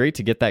would have been great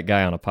to get that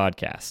guy on a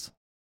podcast.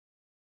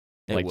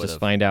 Just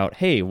find out,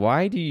 hey,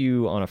 why do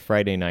you on a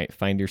Friday night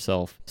find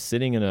yourself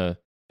sitting in a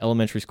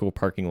elementary school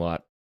parking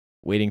lot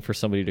waiting for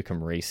somebody to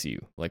come race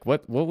you? Like,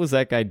 what was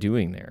that guy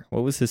doing there?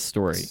 What was his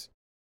story?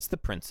 It's the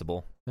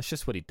principal. That's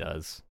just what he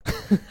does.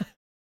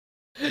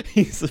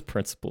 He's the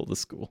principal of the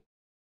school.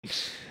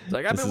 It's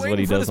like, I've been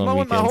waiting for this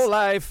moment my whole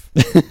life.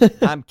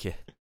 I'm kidding.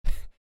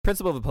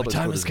 Principal of a public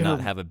school does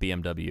not have a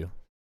BMW.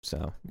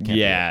 So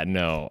yeah,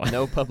 no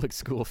public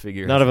school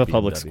figure. Not of a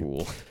public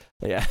school.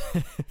 Yeah.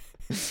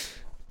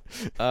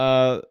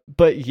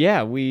 But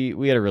yeah,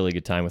 we had a really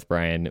good time with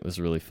Brian. It was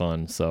really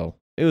fun. So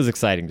it was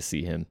exciting to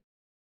see him.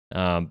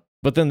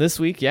 But then this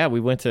week,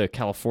 we went to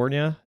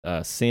California,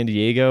 San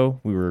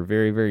Diego. We were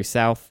very, very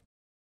south,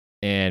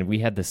 and we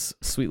had this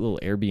sweet little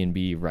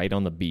Airbnb right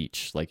on the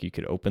beach. Like, you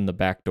could open the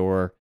back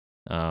door,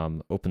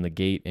 open the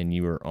gate, and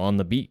you were on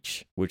the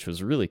beach, which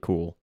was really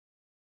cool.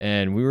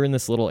 And we were in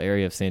this little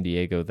area of San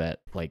Diego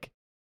that, like,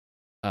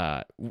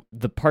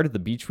 the part of the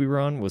beach we were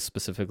on was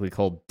specifically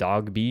called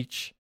Dog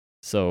Beach.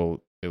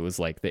 So it was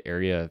like the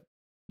area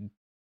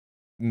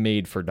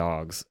made for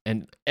dogs.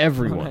 And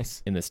everyone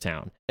in this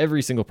town,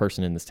 every single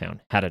person in this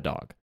town had a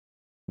dog.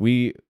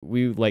 We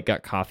like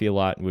got coffee a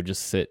lot and would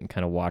just sit and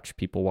kind of watch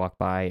people walk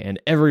by. And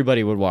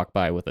everybody would walk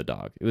by with a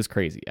dog. It was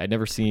crazy. I'd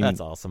never seen. That's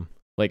awesome.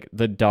 Like,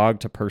 the dog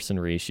to person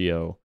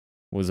ratio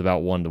was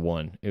about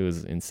 1-to-1. It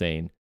was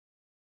insane.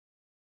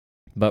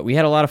 But we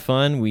had a lot of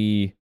fun.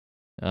 We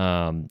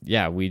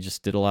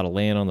just did a lot of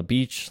laying on the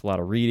beach, a lot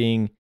of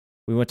reading.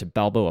 We went to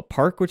Balboa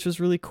Park, which was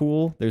really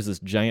cool. There's this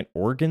giant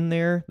organ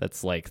there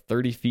that's like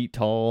 30 feet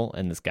tall,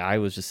 and this guy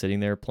was just sitting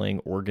there playing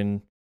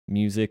organ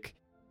music,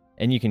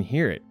 and you can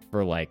hear it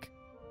for like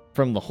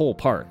from the whole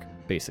park,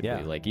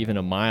 basically, like even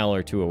a mile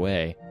or two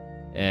away.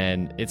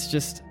 And it's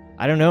just,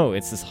 I don't know,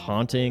 it's this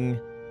haunting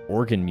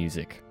organ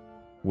music,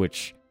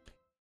 which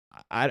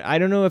I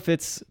don't know if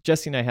it's,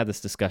 Jesse and I had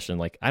this discussion,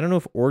 like, I don't know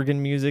if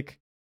organ music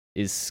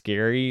is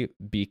scary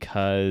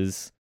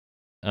because,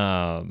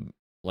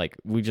 like,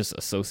 we just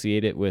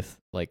associate it with,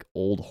 like,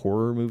 old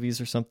horror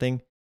movies or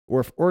something, or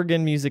if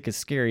organ music is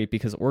scary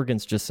because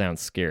organs just sound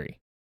scary.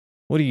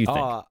 What do you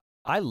think?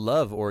 I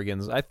love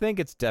organs. I think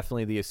it's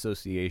definitely the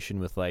association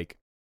with, like,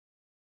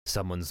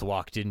 someone's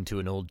walked into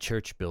an old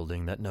church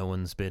building that no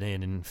one's been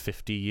in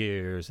 50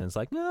 years, and it's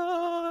like,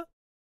 no.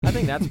 I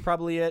think that's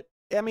probably it.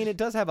 I mean, it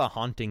does have a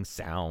haunting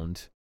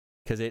sound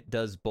because it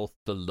does both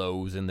the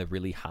lows and the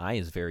really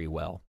highs very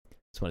well.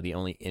 It's one of the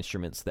only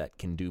instruments that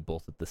can do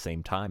both at the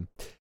same time.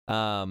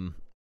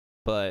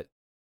 But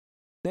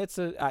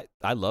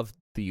I love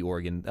the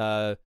organ.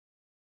 A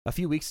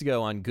few weeks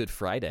ago on Good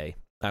Friday,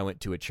 I went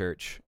to a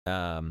church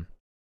in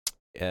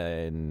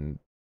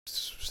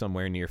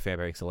somewhere near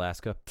Fairbanks,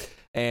 Alaska,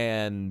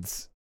 and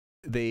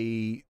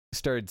they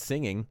started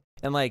singing.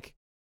 And like,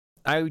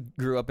 I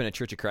grew up in a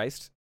Church of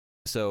Christ,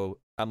 so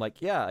I'm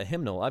like, yeah, a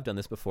hymnal. I've done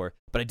this before,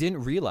 but I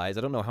didn't realize.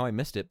 I don't know how I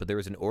missed it, but there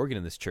was an organ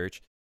in this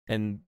church,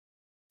 and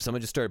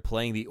someone just started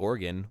playing the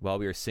organ while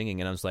we were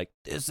singing, and I was like,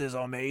 this is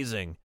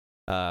amazing.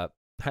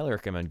 Highly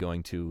recommend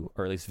going to,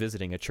 or at least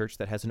visiting, a church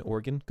that has an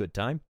organ. Good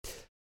time.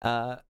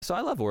 So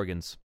I love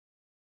organs.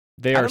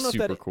 They are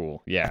super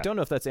cool. Yeah. I don't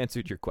know if that's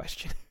answered your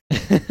question.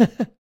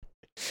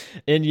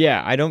 And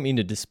yeah, I don't mean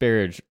to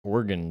disparage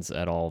organs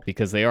at all,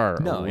 because they are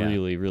a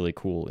really, really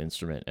cool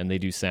instrument, and they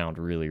do sound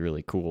really,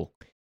 really cool.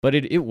 But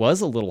it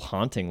was a little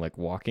haunting, like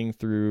walking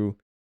through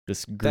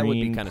this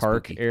green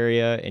park spooky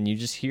area, and you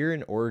just hear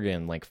an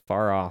organ like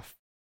far off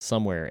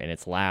somewhere, and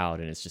it's loud,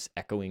 and it's just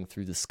echoing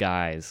through the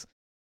skies.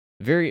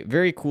 Very,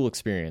 very cool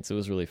experience. It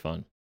was really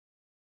fun.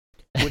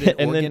 Would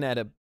an organ at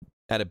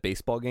a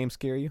baseball game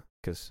scare you?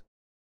 Because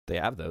they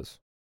have those.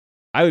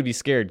 I would be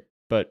scared,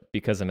 but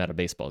because I'm at a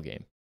baseball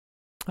game.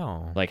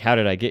 Oh. Like, how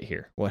did I get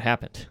here? What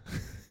happened?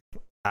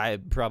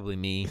 Probably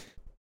me.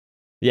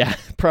 Yeah,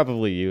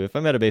 probably you. If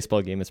I'm at a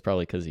baseball game, it's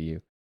probably because of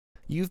you.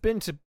 You've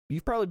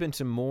probably been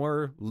to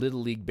more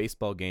Little League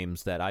baseball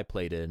games that I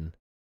played in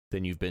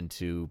than you've been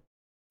to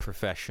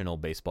professional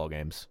baseball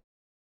games.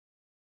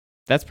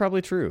 That's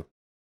probably true.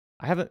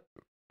 I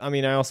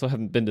also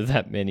haven't been to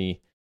that many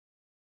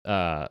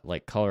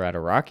like Colorado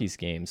Rockies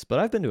games, but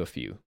I've been to a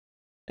few,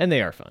 and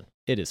they are fun.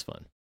 It is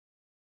fun.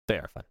 They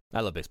are fun.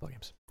 I love baseball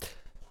games.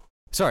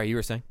 Sorry, you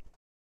were saying?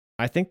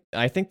 I think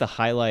the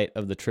highlight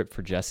of the trip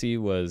for Jesse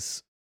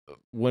was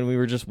when we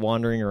were just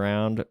wandering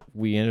around.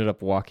 We ended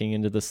up walking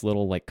into this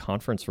little like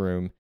conference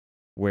room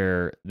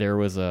where there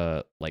was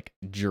a like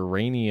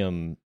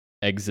geranium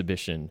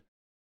exhibition,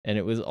 and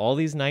it was all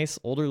these nice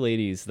older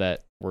ladies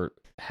that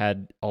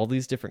had all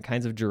these different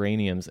kinds of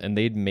geraniums, and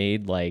they'd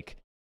made like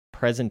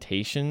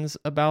presentations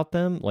about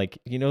them, like,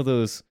 you know,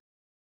 those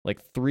like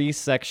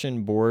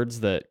 3-section boards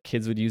that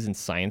kids would use in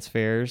science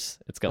fairs.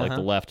 It's got like the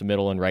left,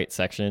 middle, and right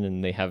section,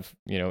 and they have,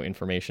 you know,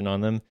 information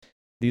on them.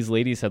 These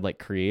ladies had like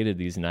created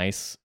these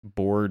nice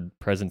board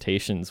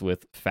presentations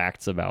with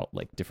facts about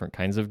like different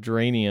kinds of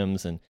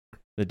geraniums and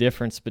the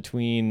difference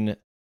between,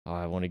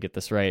 I want to get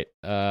this right,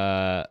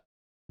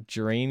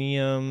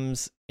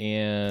 geraniums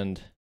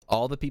and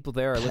all the people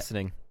there are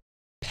listening.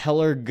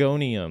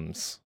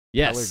 Pelargoniums.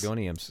 Yes.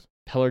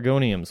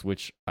 Pelargoniums,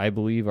 which I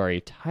believe are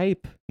a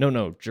type.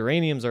 No,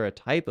 geraniums are a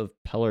type of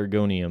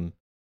pelargonium.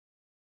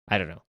 I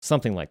don't know,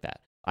 something like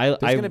that. There's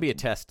going to be a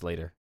test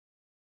later.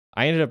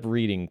 I ended up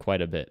reading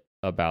quite a bit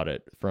about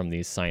it from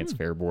these science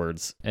fair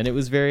boards, and it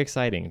was very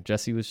exciting.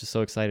 Jesse was just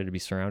so excited to be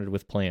surrounded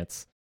with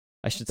plants.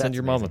 I should send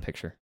your mom a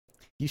picture.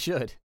 You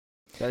should.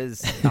 That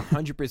is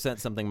 100%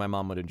 something my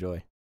mom would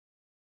enjoy.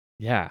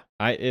 Yeah,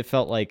 it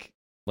felt like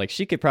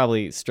she could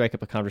probably strike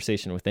up a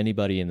conversation with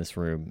anybody in this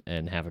room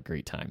and have a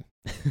great time.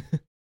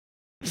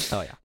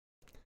 Oh, yeah.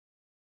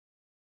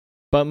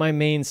 But my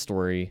main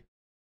story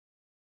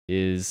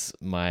is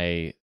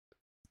my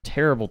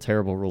terrible,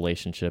 terrible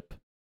relationship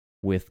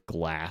with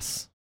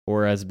glass,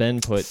 or as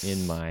Ben put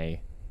in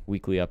my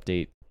weekly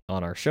update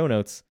on our show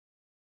notes,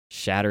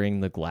 shattering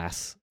the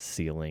glass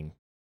ceiling.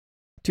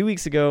 2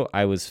 weeks ago,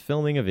 I was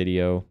filming a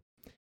video,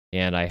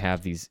 and I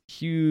have these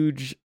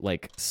huge,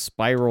 like,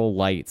 spiral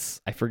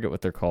lights. I forget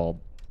what they're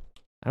called.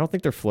 I don't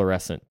think they're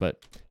fluorescent,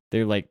 but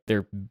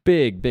they're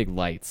big, big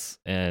lights.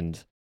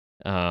 And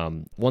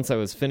once I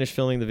was finished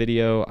filming the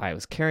video, I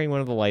was carrying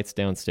one of the lights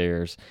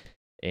downstairs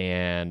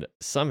and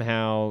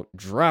somehow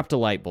dropped a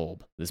light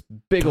bulb, this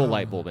big old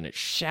light bulb, and it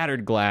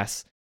shattered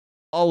glass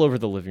all over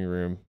the living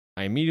room.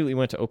 I immediately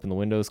went to open the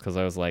windows because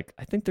I was like,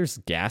 I think there's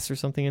gas or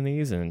something in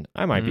these, and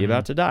I might be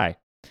about to die.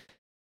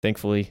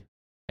 Thankfully,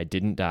 I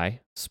didn't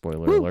die.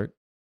 Spoiler alert.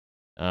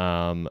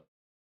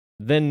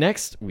 Then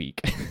next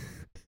week,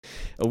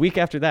 a week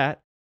after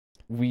that,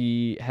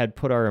 we had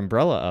put our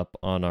umbrella up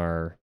on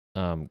our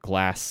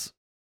glass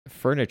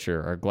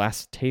furniture, our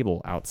glass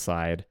table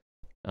outside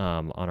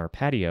on our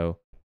patio,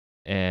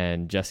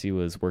 and Jesse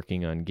was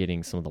working on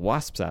getting some of the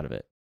wasps out of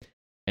it.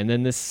 And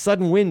then this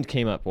sudden wind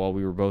came up while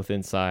we were both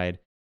inside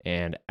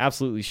and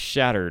absolutely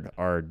shattered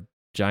our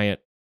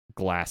giant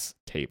glass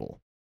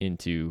table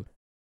into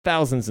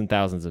thousands and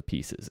thousands of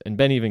pieces. And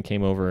Ben even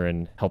came over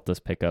and helped us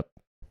pick up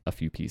a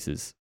few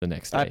pieces the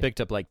next day. I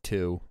picked up like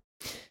 2.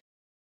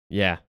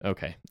 Yeah,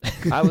 okay.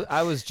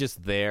 I was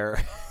just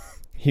there.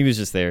 He was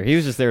just there. He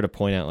was just there to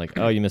point out, like,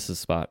 oh, you missed a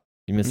spot.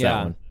 You missed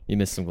that one. You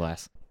missed some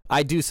glass.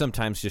 I do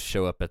sometimes just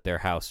show up at their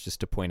house just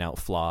to point out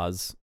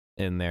flaws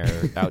in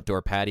their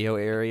outdoor patio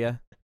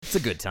area. It's a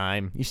good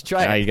time. You should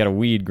try it. You got a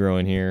weed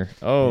growing here.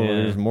 Oh,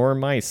 there's more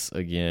mice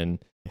again.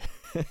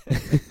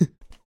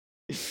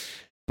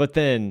 But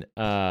then,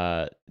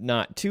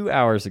 not 2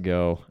 hours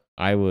ago,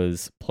 I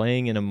was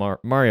playing in a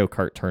Mario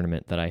Kart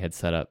tournament that I had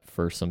set up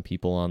for some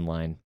people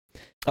online.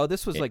 Oh,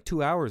 this was like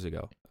 2 hours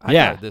ago.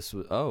 Yeah. This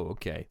was. Oh,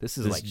 okay. This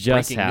is like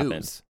just breaking happened.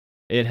 news.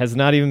 It has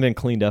not even been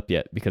cleaned up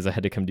yet because I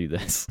had to come do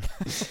this.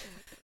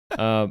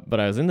 But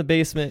I was in the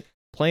basement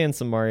playing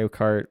some Mario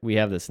Kart. We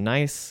have this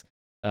nice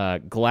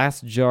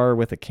glass jar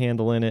with a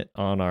candle in it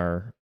on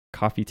our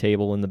coffee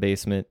table in the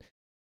basement.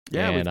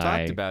 Yeah, we've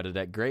talked about it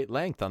at great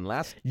length on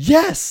last.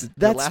 Yes,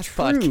 that's the last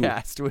true.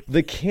 podcast.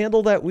 The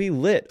candle that we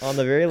lit on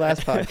the very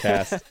last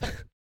podcast.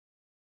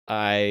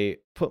 I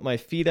put my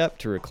feet up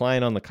to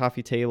recline on the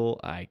coffee table.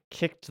 I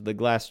kicked the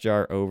glass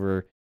jar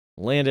over,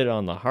 landed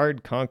on the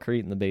hard concrete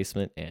in the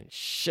basement, and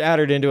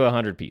shattered into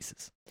 100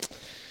 pieces.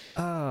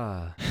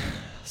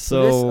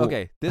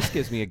 This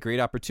gives me a great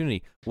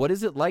opportunity. What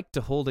is it like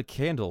to hold a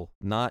candle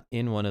not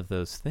in one of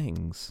those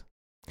things?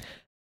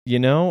 You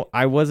know,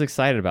 I was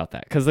excited about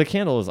that because the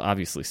candle is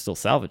obviously still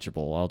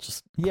salvageable. I'll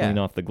just clean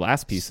off the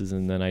glass pieces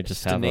and then I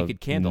just have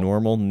a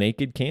normal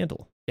naked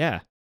candle.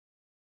 Yeah.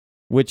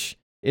 Which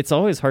it's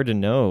always hard to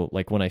know,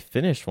 like when I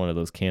finish one of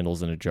those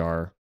candles in a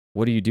jar,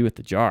 what do you do with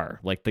the jar?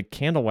 Like the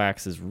candle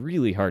wax is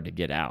really hard to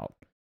get out.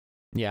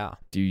 Yeah.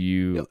 Do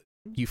you...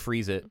 You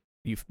freeze it.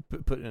 You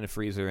put it in a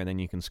freezer and then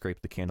you can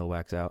scrape the candle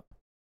wax out.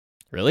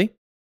 Really?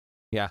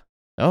 Yeah.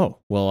 Oh,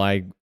 well,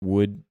 I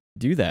would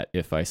do that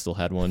if I still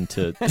had one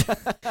to...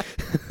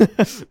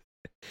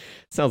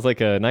 Sounds like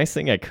a nice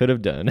thing I could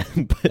have done.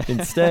 But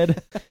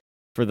instead,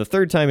 for the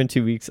third time in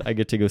 2 weeks, I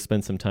get to go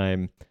spend some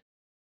time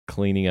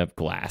cleaning up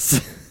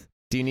glass.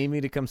 Do you need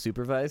me to come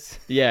supervise?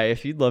 Yeah,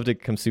 if you'd love to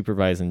come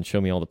supervise and show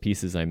me all the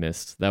pieces I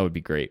missed, that would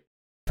be great.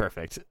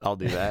 Perfect. I'll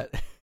do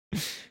that.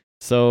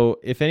 So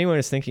if anyone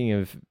is thinking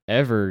of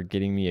ever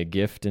getting me a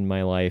gift in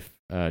my life,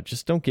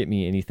 just don't get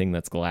me anything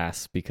that's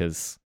glass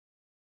because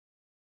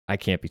I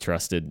can't be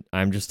trusted.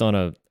 I'm just on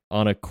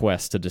a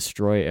quest to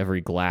destroy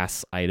every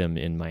glass item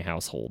in my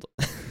household.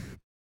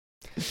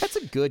 That's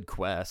a good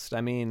quest.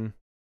 I mean,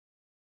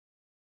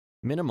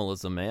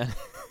 minimalism, man.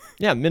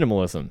 Yeah,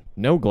 minimalism.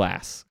 No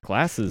glass.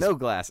 Glass is... No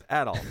glass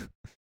at all.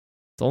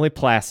 It's only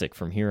plastic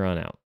from here on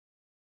out.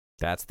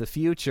 That's the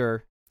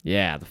future.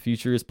 Yeah, the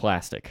future is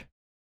plastic.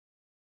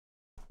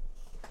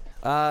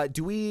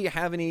 Do we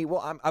have any...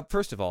 Well, I'm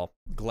first of all,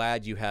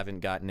 glad you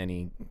haven't gotten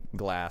any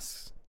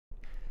glass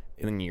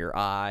in your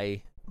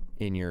eye,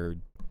 in your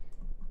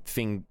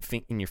in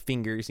your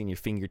fingers, in your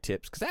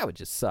fingertips, because that would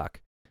just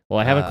suck. Well,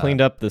 I haven't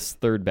cleaned up this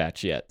third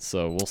batch yet,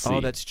 so we'll see. Oh,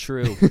 that's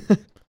true.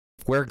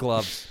 Wear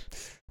gloves.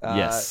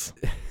 Yes.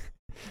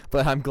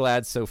 But I'm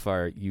glad so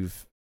far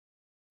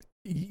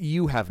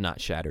you have not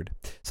shattered,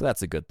 so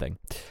that's a good thing.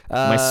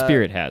 My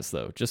spirit has,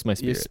 though. Just my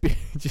spirit.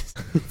 Just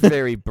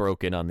very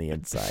broken on the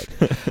inside.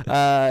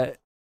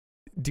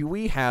 Do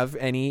we have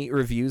any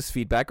reviews,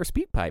 feedback, or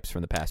speak pipes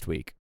from the past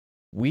week?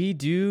 We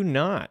do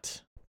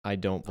not. I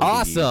don't believe.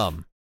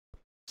 Awesome.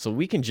 So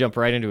we can jump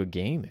right into a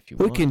game if you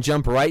want. We can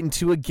jump right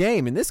into a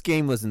game. And this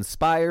game was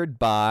inspired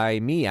by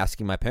me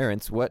asking my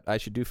parents what I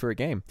should do for a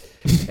game.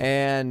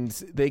 And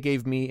they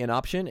gave me an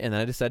option, and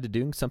then I decided to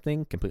do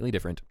something completely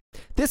different.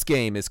 This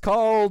game is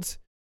called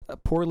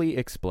Poorly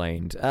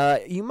Explained.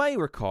 You might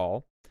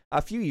recall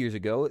a few years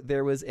ago,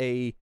 there was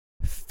a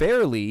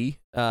fairly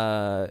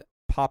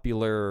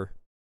popular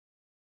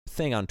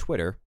thing on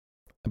Twitter.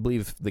 I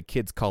believe the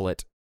kids call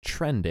it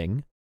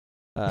trending.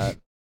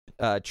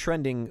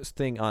 Trending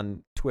thing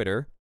on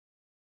Twitter.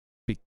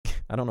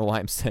 I don't know why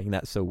I'm saying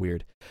that so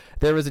weird.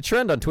 There was a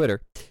trend on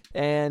Twitter,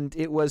 and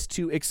it was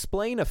to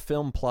explain a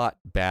film plot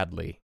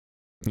badly.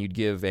 You'd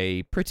give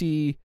a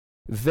pretty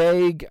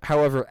vague,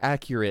 however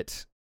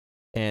accurate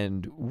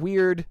and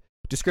weird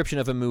description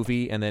of a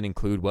movie and then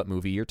include what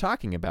movie you're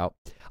talking about.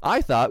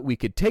 I thought we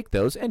could take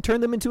those and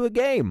turn them into a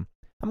game.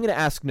 I'm going to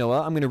ask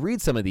Noah. I'm going to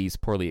read some of these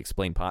poorly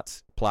explained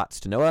plots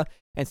to Noah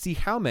and see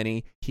how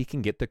many he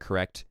can get the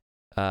correct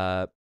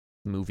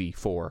movie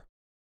for.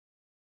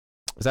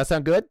 Does that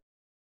sound good?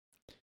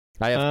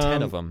 I have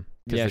 10 of them.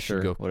 Yeah,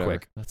 sure. Go whatever.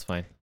 quick. That's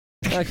fine.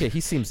 Okay,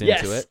 he seems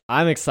into it.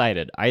 I'm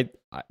excited.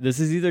 This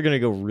is either going to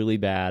go really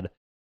bad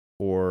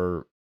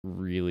or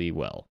really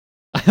well.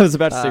 I was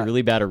about to say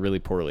really bad or really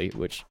poorly,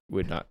 which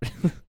would not.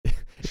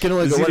 It can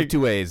only go one of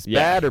two ways: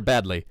 bad or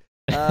badly.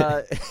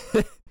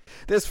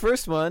 This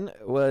first one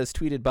was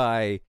tweeted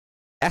by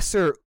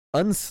Esser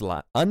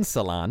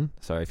Unsalan.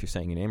 Sorry if you're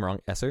saying your name wrong,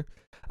 Esser.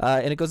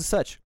 And it goes as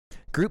such.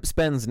 Group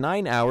spends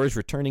 9 hours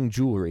returning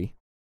jewelry.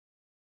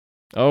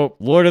 Oh,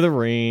 Lord of the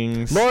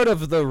Rings. Lord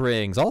of the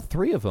Rings. All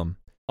three of them.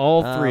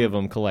 All three of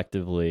them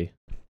collectively.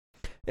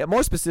 Yeah,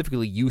 more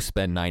specifically, you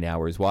spend 9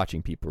 hours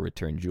watching people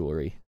return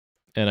jewelry.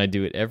 And I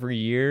do it every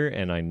year,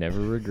 and I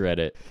never regret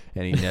it.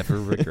 And he never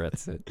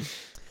regrets it.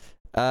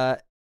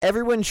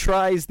 Everyone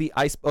tries the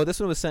ice... Oh, this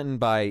one was sent in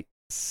by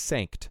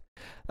Sankt.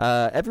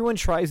 Everyone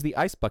tries the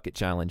ice bucket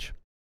challenge.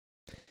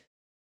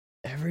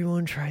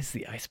 Everyone tries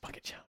the ice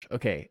bucket challenge.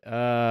 Okay,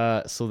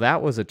 so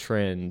that was a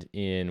trend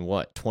in,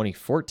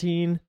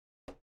 2014?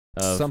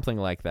 Something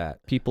like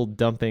that. People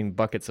dumping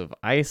buckets of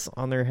ice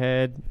on their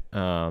head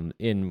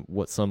in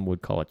what some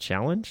would call a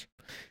challenge.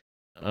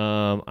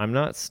 I'm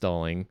not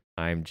stalling.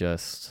 I'm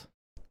just...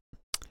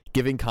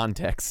 giving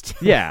context.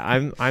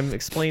 Yeah, I'm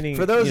explaining.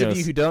 For those of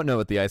you who don't know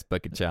what the ice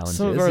bucket challenge is,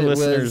 some of our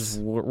listeners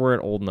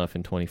weren't old enough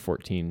in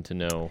 2014 to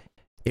know.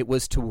 It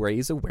was to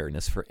raise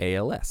awareness for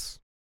ALS.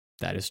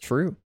 That is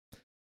true.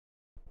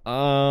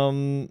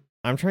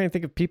 I'm trying to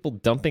think of people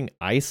dumping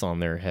ice on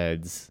their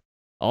heads.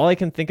 All I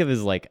can think of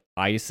is like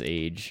Ice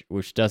Age,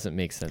 which doesn't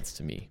make sense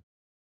to me.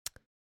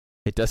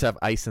 It does have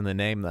ice in the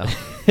name, though.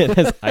 It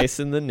has ice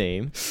in the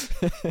name.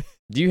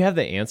 Do you have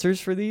the answers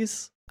for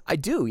these? I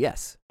do,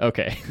 yes.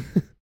 Okay.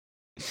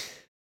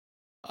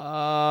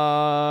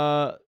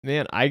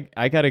 Man, I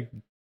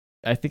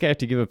think I have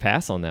to give a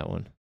pass on that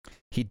one.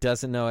 He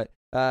doesn't know it.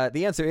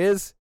 The answer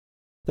is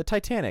the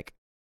Titanic.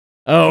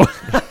 Oh.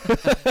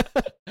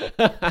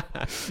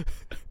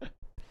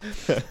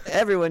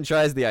 Everyone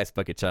tries the ice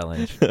bucket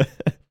challenge.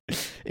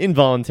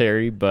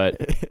 Involuntary, but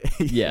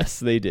yes,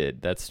 they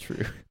did. That's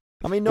true.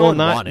 I mean, no one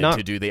wanted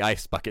to do the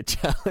ice bucket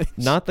challenge.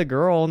 Not the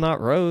girl,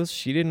 not Rose.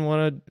 She didn't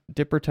want to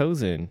dip her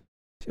toes in.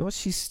 Well,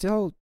 she's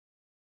still...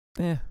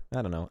 I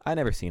don't know. I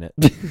never seen it.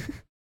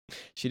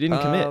 She didn't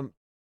commit.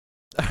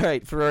 All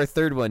right, for our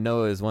third one,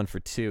 Noah is 1 for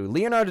 2.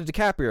 Leonardo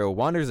DiCaprio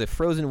wanders a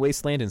frozen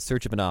wasteland in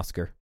search of an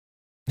Oscar.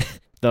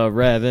 The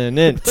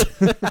Revenant.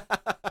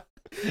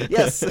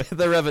 Yes,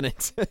 The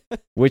Revenant.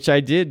 Which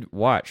I did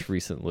watch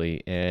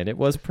recently, and it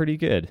was pretty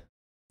good.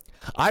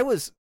 I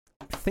was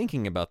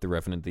thinking about The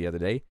Revenant the other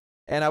day,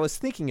 and I was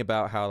thinking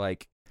about how,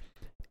 like,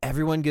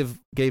 everyone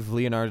gave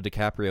Leonardo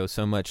DiCaprio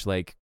so much,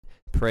 like,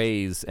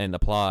 praise and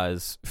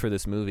applause for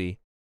this movie.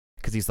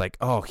 Because he's like,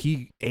 oh,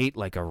 he ate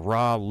like a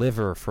raw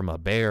liver from a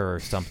bear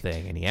or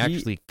something, and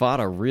he fought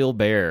a real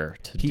bear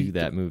to do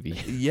that movie.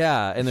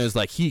 Yeah, and there's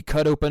like, he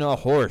cut open a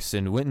horse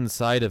and went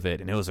inside of it,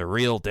 and it was a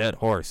real dead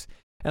horse.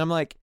 And I'm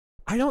like,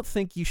 I don't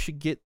think you should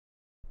get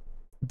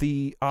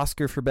the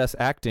Oscar for Best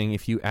Acting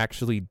if you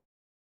actually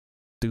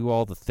do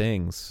all the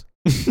things.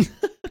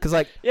 Because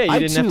like, yeah, you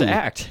didn't have to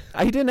act.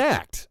 I didn't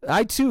act.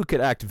 I too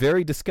could act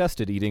very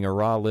disgusted eating a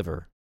raw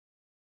liver.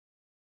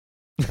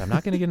 But I'm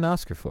not going to get an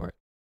Oscar for it.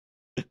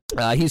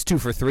 He's 2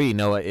 for 3.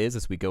 Noah is,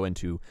 as we go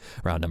into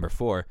round number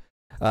 4.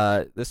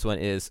 This one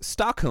is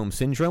Stockholm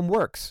Syndrome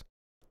Works.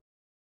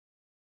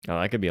 Oh,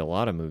 that could be a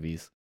lot of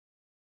movies.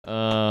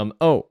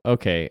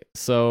 Okay.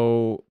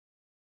 So,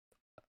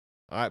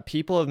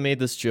 people have made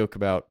this joke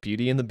about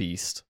Beauty and the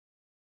Beast,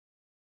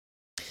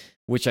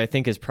 which I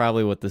think is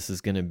probably what this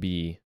is gonna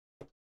be.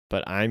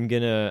 But I'm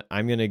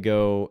gonna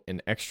go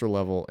an extra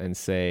level and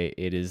say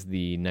it is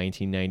the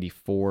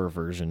 1994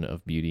 version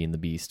of Beauty and the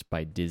Beast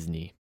by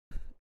Disney.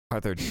 Are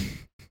there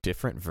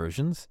different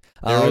versions?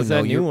 There was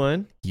that new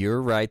one.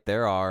 You're right,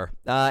 there are.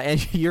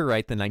 And you're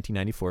right, the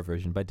 1994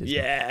 version by Disney.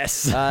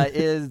 Yes!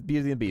 Is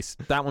Beauty and the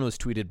Beast. That one was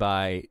tweeted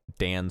by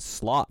Dan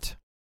Slott,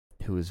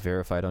 who is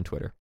verified on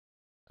Twitter.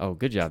 Oh,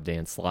 good job,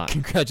 Dan Slott.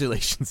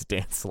 Congratulations,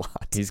 Dan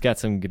Slott. He's got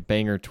some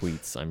banger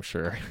tweets, I'm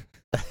sure.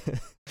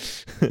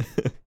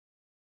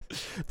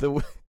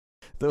 The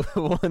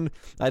one,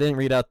 I didn't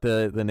read out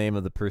the name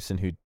of the person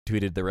who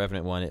tweeted the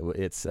Revenant one.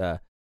 It's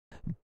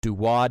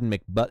Duwad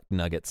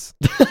McButtnuggets.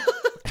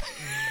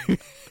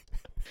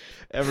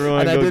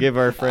 Everyone give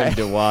our friend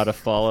Duwad a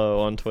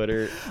follow on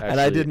Twitter. Actually, and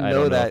I didn't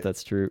know that. If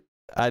that's true.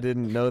 I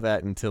didn't know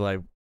that until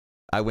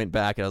I went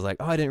back and I was like,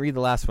 oh, I didn't read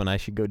the last one. I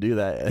should go do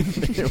that. And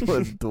it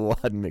was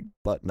Duwad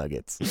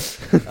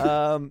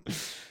McButtnuggets.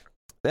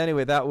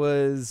 Anyway, that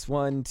was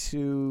 1,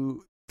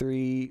 2,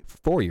 3,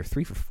 4. You're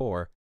 3 for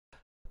 4.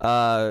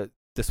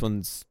 This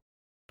one's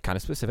kind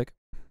of specific.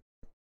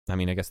 I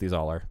mean, I guess these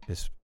all are.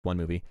 This one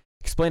movie.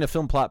 Explain a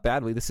film plot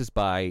badly. This is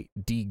by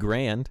D.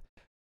 Grand.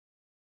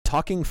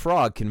 Talking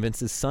frog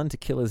convinces son to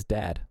kill his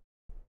dad.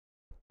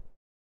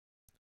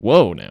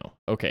 Whoa, now.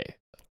 Okay.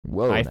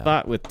 Whoa. I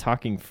thought with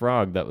Talking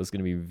Frog that was going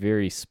to be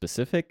very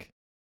specific.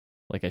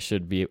 Like I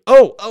should be.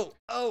 Oh!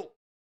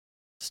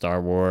 Star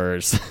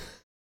Wars.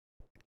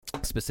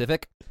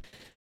 Specific?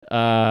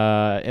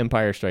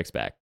 Empire Strikes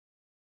Back.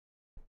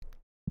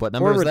 What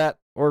number is that?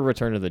 Or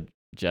Return of the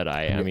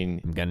Jedi. I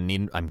mean, I'm gonna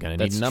need a number.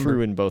 That's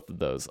true in both of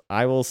those.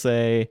 I will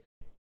say.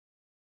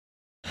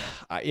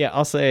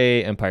 I'll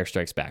say Empire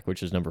Strikes Back,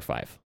 which is number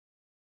 5.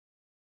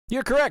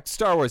 You're correct.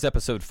 Star Wars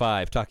Episode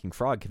 5. Talking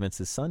frog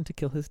convinces son to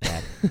kill his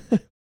dad.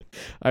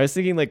 I was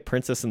thinking like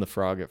Princess and the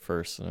Frog at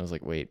first, and I was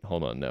like, wait,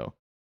 hold on, no.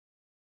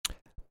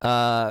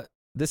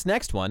 This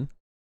next one,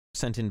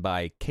 sent in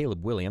by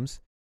Caleb Williams,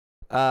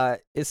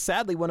 is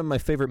sadly one of my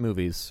favorite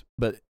movies,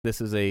 but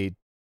this is a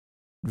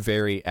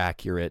very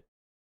accurate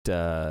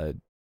plot.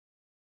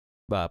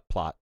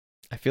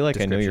 I feel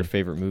like I know your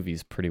favorite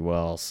movies pretty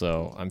well,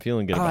 so I'm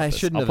feeling good about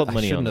this. I'll put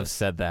money on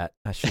this.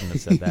 I shouldn't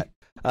have said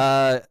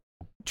that.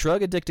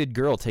 Drug-addicted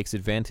girl takes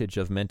advantage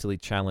of mentally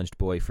challenged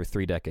boy for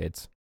 3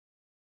 decades.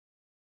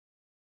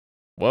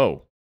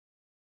 Whoa.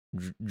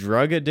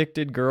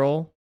 Drug-addicted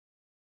girl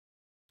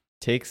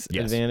takes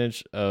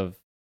advantage of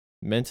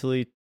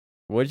mentally...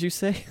 What did you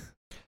say?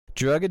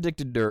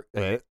 Drug-addicted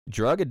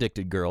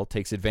girl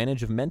takes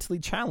advantage of mentally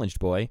challenged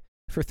boy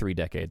for 3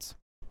 decades.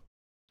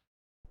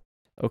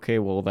 Okay,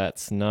 well,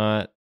 that's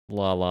not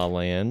La La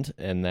Land,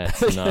 and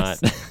that's not...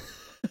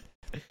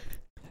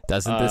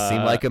 Doesn't this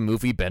seem like a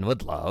movie Ben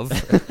would love?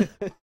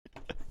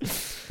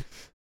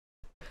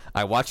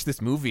 I watch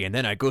this movie and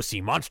then I go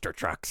see monster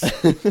trucks.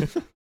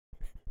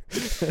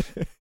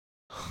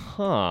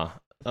 Huh.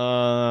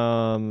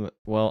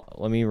 Well,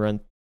 let me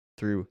run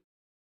through.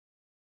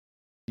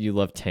 you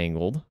love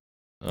Tangled.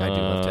 I do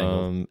love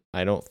Tangled.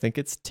 I don't think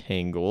it's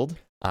Tangled.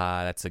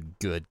 That's a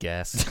good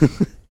guess.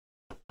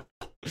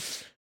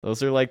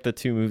 Those are like the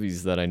two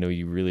movies that I know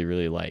you really,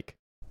 really like.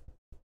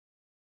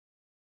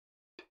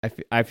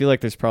 I feel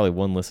like there's probably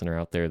one listener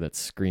out there that's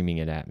screaming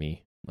it at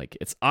me. Like,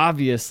 it's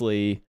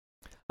obviously...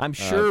 I'm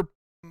sure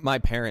my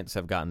parents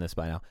have gotten this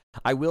by now.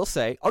 I will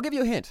say, I'll give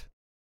you a hint.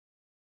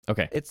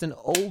 Okay. It's an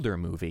older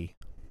movie.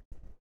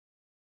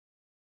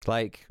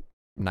 Like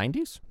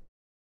 90s?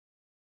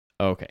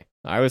 Okay.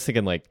 I was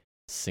thinking like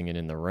Singing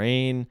in the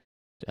Rain.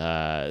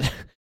 So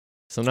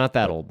not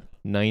that old.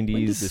 90s.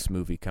 When did this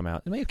movie come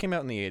out? It may have came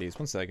out in the 80s.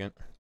 1 second.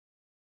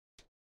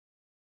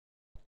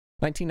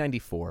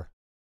 1994.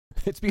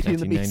 It's Beauty and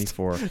the Beast.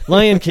 1994.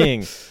 Lion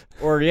King.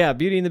 Or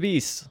Beauty and the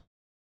Beast.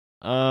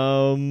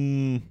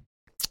 Man,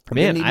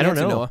 I don't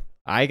know. Noah.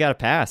 I got to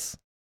pass.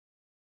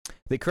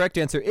 The correct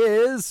answer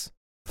is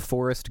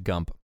Forrest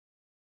Gump.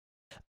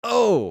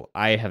 Oh,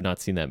 I have not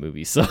seen that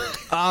movie. So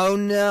oh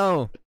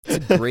no.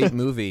 It's a great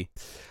movie.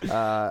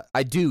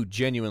 I do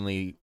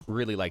genuinely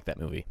really like that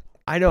movie.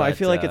 I know. I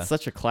feel like it's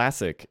such a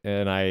classic,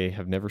 and I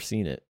have never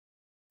seen it.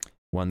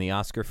 Won the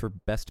Oscar for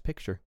Best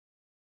Picture.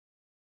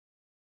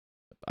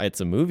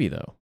 It's a movie,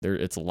 though.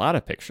 It's a lot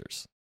of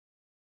pictures.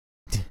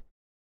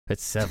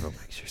 It's several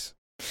pictures.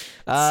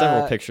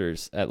 Several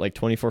pictures at like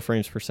 24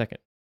 frames per second.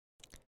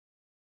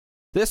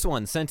 This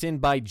one sent in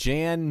by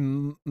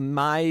Jan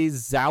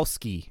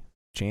Mizowski.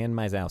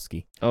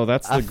 Oh,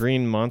 that's the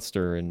green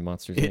monster in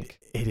Monsters, Inc.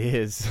 It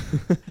is.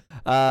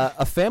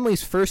 A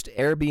family's first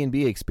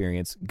Airbnb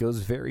experience goes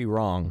very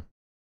wrong.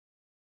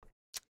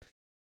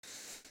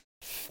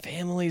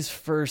 Family's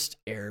first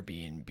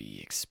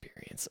Airbnb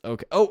experience.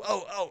 Okay.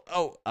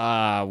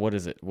 Oh. What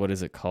is it? What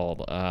is it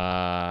called?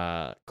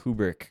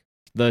 Kubrick.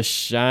 The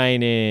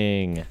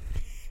Shining.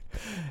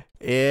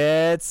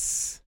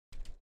 It's...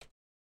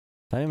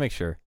 Let me make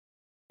sure.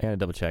 I gotta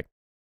double check.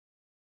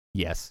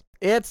 Yes.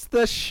 It's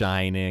The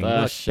Shining.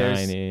 The Look,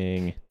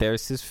 Shining.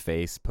 There's his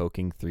face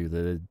poking through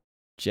the...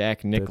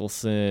 Jack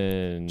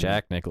Nicholson.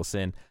 That's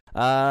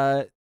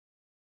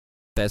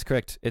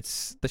correct.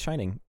 It's The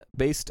Shining.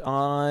 Based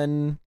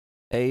on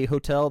a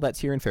hotel that's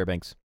here in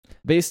Fairbanks.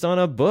 Based on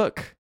a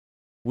book.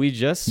 We were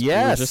just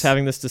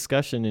having this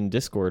discussion in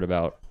Discord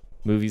about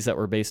movies that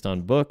were based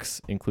on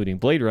books, including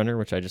Blade Runner,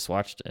 which I just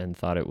watched and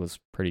thought it was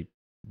pretty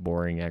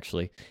boring,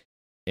 actually.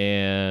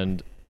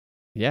 And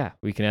yeah,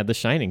 we can add The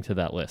Shining to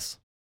that list.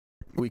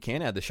 We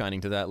can add The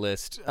Shining to that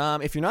list.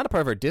 If you're not a part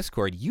of our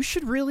Discord, you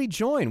should really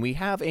join. We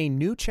have a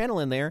new channel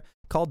in there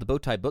called the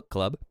Bowtie Book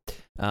Club.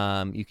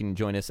 You can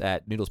join us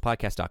at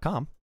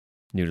noodlespodcast.com.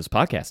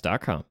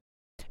 Noodlespodcast.com.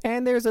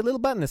 And there's a little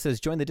button that says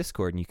join the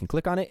Discord, and you can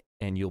click on it,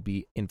 and you'll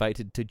be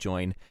invited to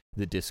join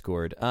the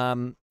Discord.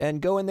 And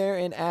go in there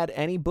and add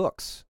any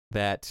books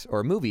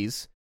or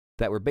movies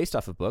that were based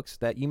off of books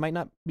that you might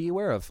not be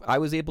aware of. I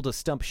was able to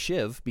stump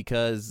Shiv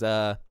because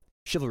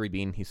Chivalry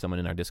Bean, he's someone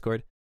in our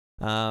Discord,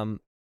 How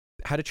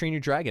to Train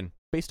Your Dragon,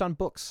 based on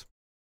books.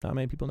 Not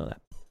many people know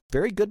that.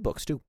 Very good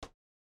books, too.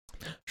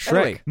 Shrek.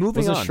 Anyway,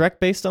 moving on. Was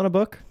Shrek based on a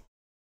book?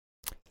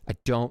 I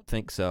don't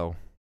think so.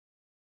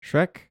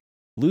 Shrek,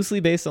 loosely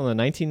based on the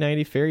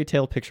 1990 fairy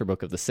tale picture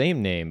book of the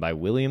same name by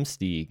William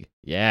Steig.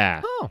 Yeah.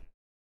 Oh.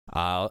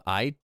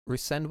 I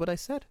rescind what I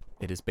said.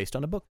 It is based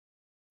on a book.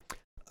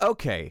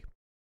 Okay.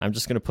 I'm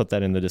just going to put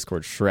that in the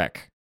Discord. Shrek.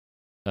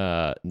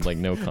 Like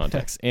no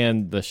context.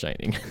 And The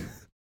Shining.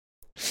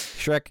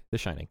 Shrek, The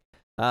Shining.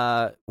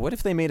 What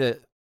if they made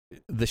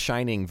The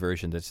Shining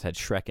version that had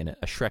Shrek in it?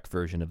 A Shrek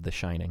version of The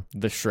Shining.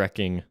 The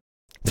Shrekking.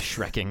 The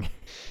Shrekking.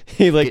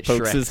 He like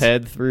pokes his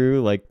head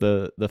through like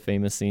the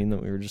famous scene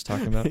that we were just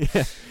talking about.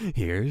 Yeah.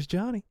 Here's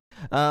Johnny.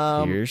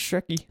 Here's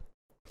Shrekky.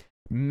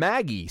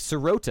 Maggie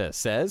Sirota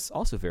says,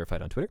 also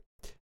verified on Twitter,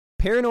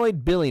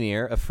 paranoid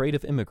billionaire afraid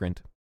of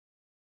immigrant.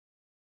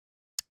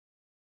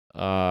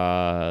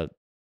 Was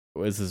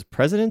this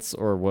presidents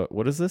or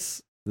what is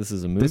this? This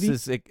is a movie?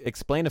 This is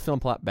explain a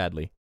film plot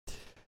badly.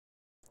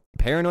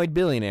 Paranoid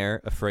billionaire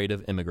afraid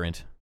of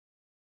immigrant.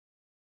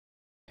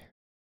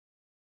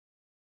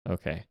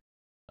 Okay.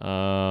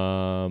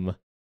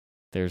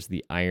 There's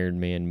the Iron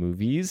Man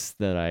movies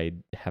that I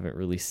haven't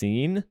really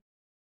seen.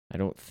 I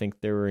don't think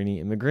there were any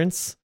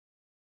immigrants.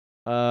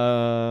 What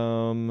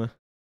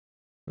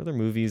other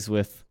movies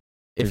with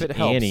If it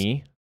helps,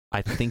 Annie?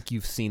 I think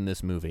you've seen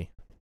this movie.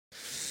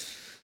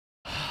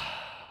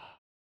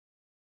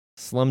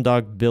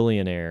 Slumdog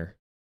Billionaire.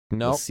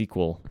 No. The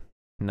sequel.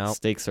 No.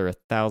 Stakes are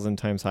 1,000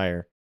 times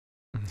higher.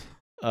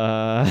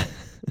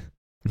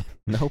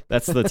 Nope.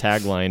 That's the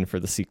tagline for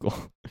the sequel.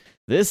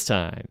 This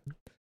time,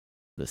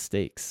 the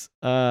stakes.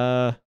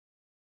 Man,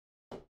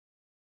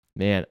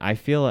 I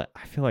feel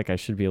like I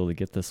should be able to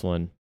get this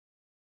one.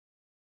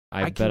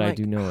 I bet I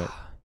do know it.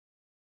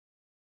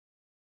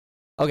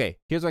 Okay,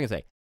 here's what I can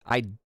say.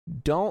 I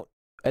don't,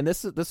 and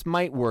this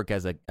might work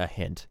as a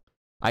hint.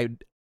 I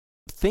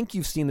think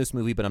you've seen this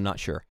movie, but I'm not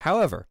sure.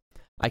 However,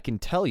 I can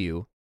tell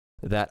you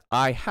that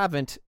I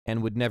haven't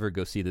and would never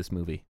go see this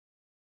movie.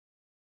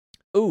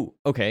 Ooh,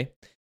 okay.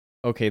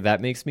 Okay, that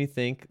makes me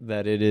think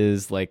that it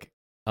is like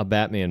a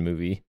Batman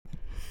movie.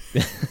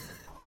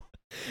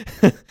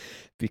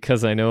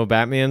 Because I know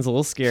Batman's a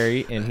little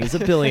scary, and he's a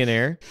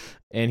billionaire,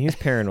 and he's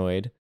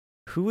paranoid.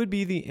 Who would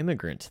be the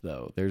immigrant,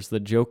 though? There's the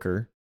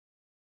Joker.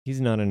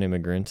 He's not an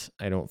immigrant,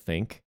 I don't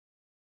think.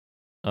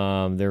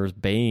 There was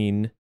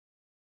Bane.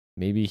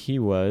 Maybe he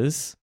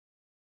was.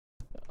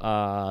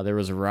 There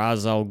was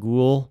Ra's al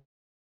Ghul.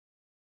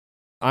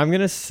 I'm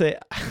gonna say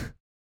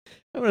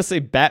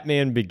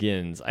Batman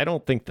Begins. I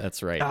don't think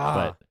that's right,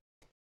 but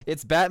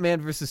it's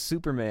Batman versus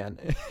Superman.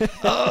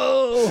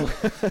 Oh.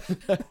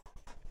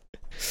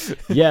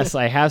 Yes,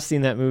 I have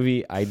seen that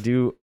movie. I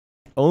do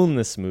own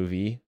this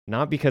movie,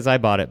 not because I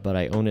bought it, but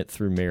I own it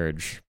through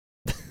marriage.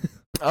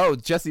 Oh,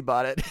 Jessie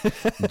bought it.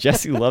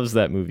 Jessie loves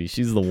that movie.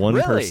 She's the one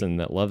Really? person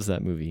that loves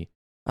that movie,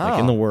 like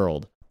in the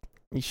world.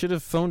 You should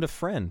have phoned a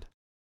friend.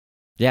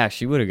 Yeah,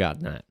 she would have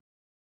gotten that.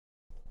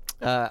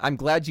 I'm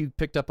glad you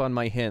picked up on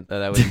my hint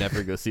that I would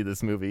never go see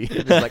this movie.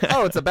 It's like,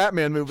 oh, it's a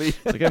Batman movie.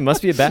 It's like, it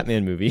must be a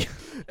Batman movie.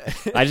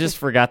 I just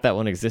forgot that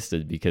one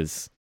existed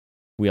because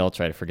we all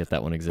try to forget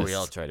that one exists. We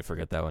all try to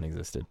forget that one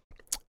existed.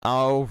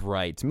 All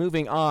right,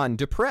 moving on.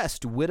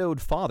 Depressed,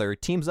 widowed father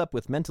teams up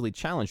with mentally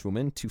challenged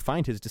woman to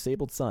find his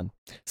disabled son.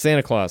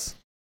 Santa Claus.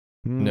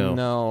 No.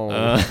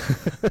 No.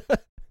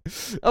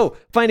 Oh,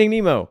 Finding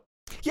Nemo.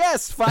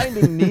 Yes,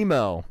 Finding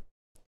Nemo.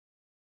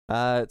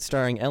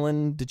 Starring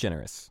Ellen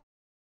DeGeneres.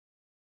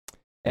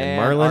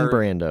 And Marlon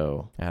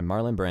Brando. And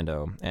Marlon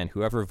Brando. And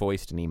whoever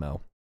voiced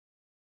Nemo.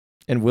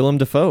 And Willem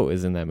Dafoe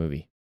is in that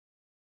movie.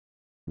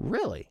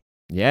 Really?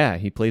 Yeah,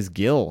 he plays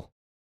Gil.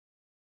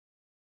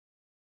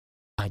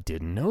 I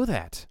didn't know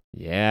that.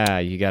 Yeah,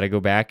 you got to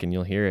go back and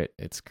you'll hear it.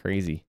 It's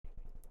crazy.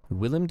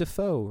 Willem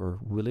Dafoe or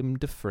Willem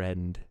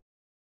DeFriend?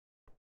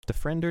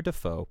 DeFriend or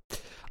Dafoe?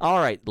 All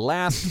right,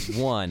 last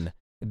one.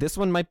 This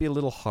one might be a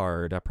little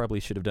hard. I probably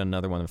should have done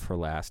another one for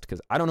last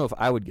because I don't know if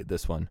I would get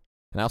this one.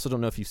 And I also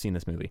don't know if you've seen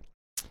this movie.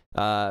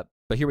 But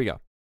here we go.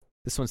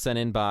 This one's sent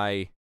in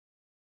by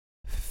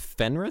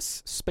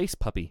Fenris Space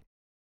Puppy.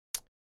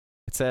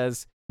 It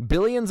says,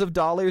 billions of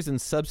dollars in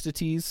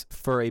subsidies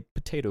for a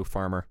potato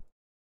farmer.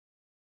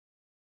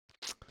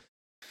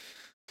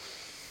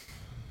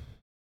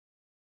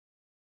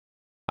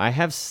 I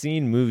have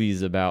seen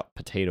movies about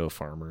potato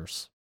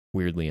farmers,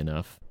 weirdly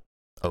enough.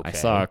 Okay. I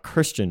saw a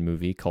Christian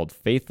movie called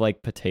Faith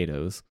Like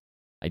Potatoes.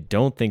 I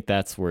don't think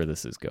that's where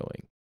this is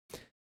going.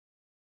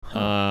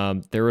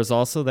 There was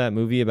also that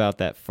movie about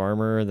that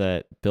farmer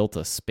that built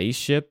a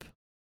spaceship.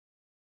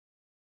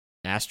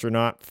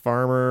 Astronaut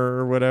farmer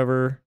or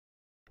whatever.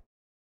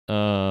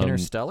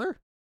 Interstellar?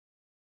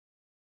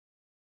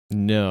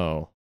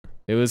 No.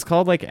 It was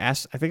called I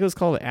think it was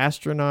called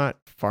Astronaut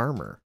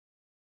Farmer.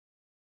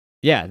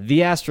 Yeah,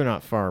 The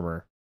Astronaut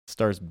Farmer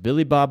stars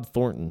Billy Bob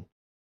Thornton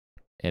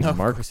and Of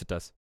Mark course it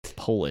does.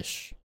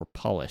 Polish.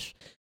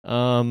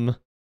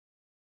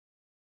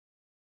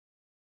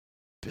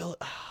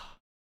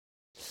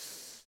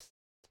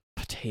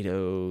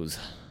 Potatoes.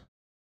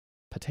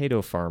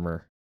 Potato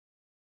farmer.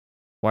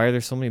 Why are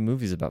there so many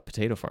movies about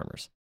potato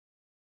farmers?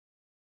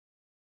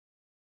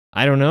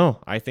 I don't know.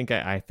 I think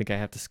I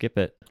have to skip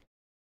it.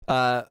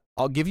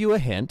 I'll give you a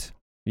hint.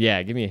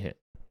 Yeah, give me a hint.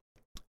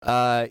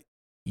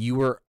 You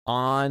were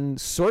on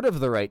sort of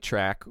the right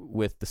track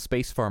with the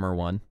space farmer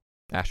one,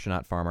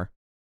 astronaut farmer.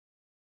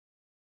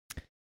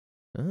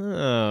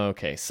 Oh,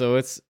 okay. So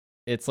it's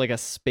like a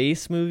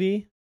space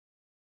movie.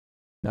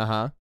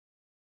 Uh-huh.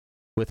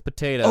 With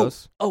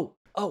potatoes. Oh.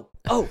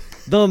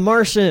 The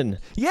Martian.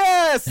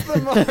 Yes,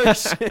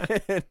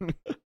 The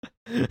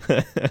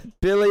Martian.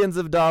 Billions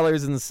of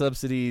dollars in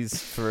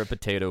subsidies for a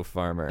potato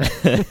farmer.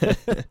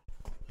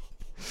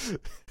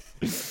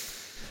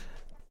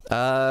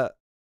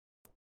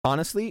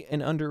 Honestly,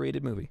 an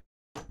underrated movie.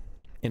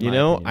 You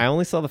know, I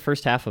only saw the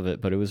first half of it,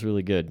 but it was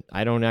really good.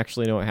 I don't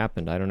actually know what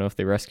happened. I don't know if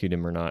they rescued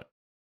him or not.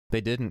 They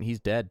didn't.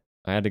 He's dead.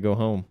 I had to go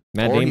home.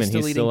 Matt Or Damon,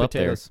 he's still up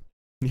there.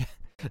 Yeah,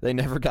 they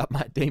never got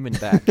Matt Damon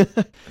back.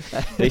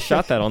 They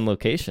shot that on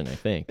location, I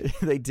think.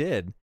 They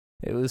did.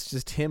 It was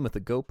just him with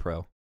a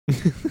GoPro.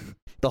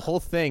 The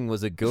whole thing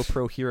was a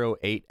GoPro Hero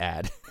 8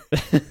 ad.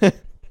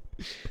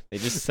 They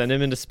just sent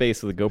him into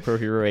space with a GoPro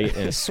Hero 8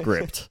 and a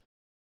script.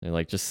 They're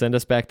like, just send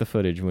us back the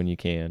footage when you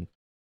can.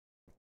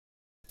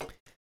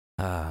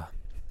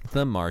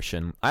 The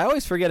Martian. I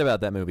always forget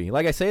about that movie.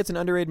 Like I say, it's an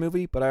underrated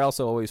movie, but I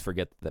also always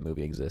forget that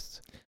movie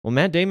exists. Well,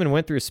 Matt Damon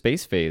went through a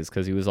space phase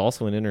because he was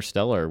also in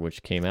Interstellar,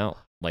 which came out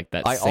like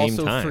that same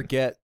time. I also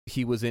forget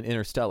he was in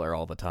Interstellar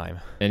all the time.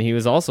 And he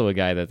was also a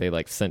guy that they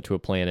like sent to a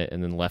planet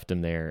and then left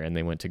him there, and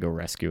they went to go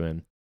rescue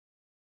him.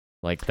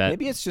 Like that.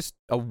 Maybe it's just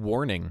a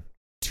warning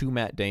to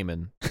Matt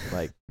Damon.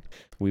 Like,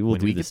 we will when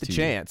do we this get the to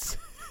chance.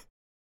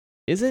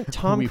 Isn't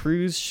Tom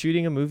Cruise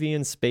shooting a movie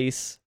in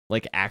space?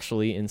 Like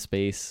actually in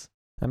space?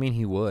 I mean,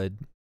 he would.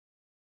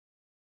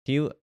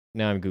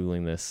 Now I'm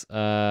Googling this.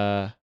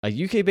 A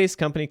UK-based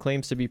company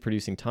claims to be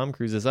producing Tom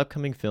Cruise's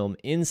upcoming film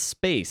in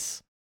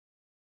space.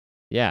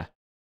 Yeah.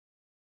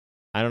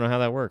 I don't know how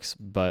that works,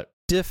 but...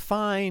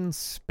 Define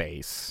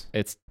space.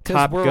 It's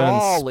Top we're Gun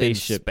all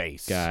spaceship in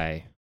space.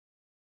 guy.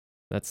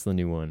 That's the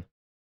new one.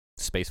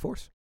 Space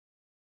Force?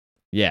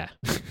 Yeah.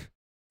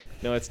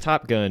 No, it's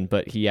Top Gun,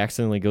 but he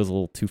accidentally goes a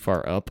little too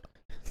far up,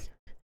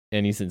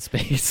 and he's in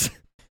space.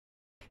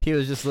 He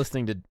was just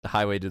listening to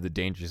Highway to the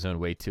Danger Zone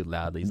way too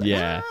loudly. He's like,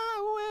 Yeah.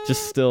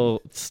 Just still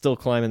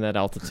climbing that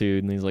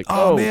altitude, and he's like,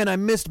 oh man, I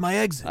missed my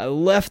exit. I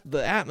left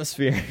the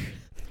atmosphere.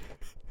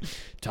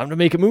 Time to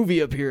make a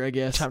movie up here, I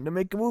guess. Time to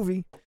make a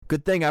movie.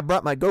 Good thing I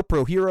brought my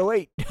GoPro Hero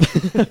 8.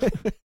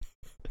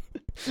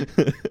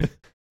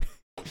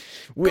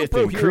 With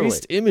GoPro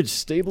increased Hero image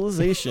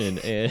stabilization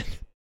and...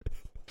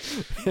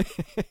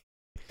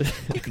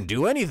 You can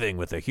do anything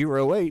with a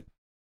Hero 8.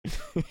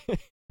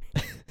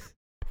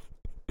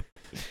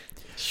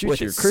 Shoot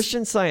With your its-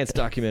 Christian Science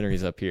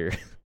documentaries up here.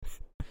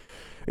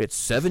 It's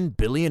 7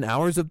 billion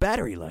hours of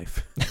battery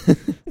life.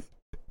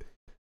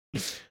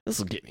 This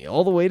will get me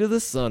all the way to the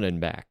sun and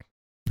back.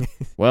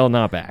 Well,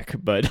 not back,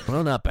 but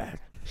Well, not bad.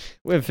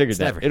 we haven't figured It's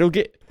that. never- It'll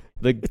get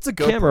It's a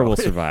GoPro. camera will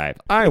survive.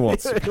 I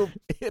won't survive.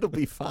 It'll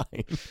be fine.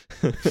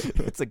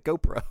 It's a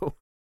GoPro.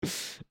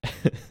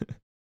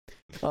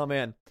 Oh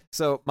man.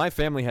 So my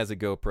family has a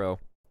GoPro,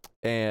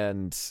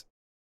 and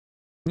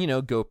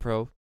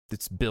GoPro.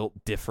 It's built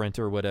different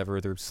or whatever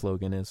their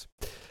slogan is.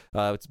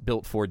 It's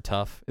built Ford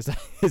tough.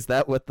 Is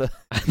that what the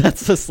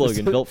That's the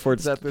slogan. Built Ford.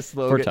 is that the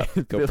slogan? Tough.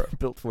 GoPro.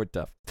 Built Ford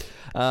tough.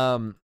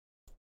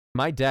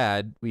 My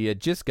dad, we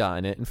had just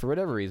gotten it, and for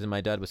whatever reason,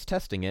 my dad was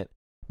testing it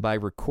by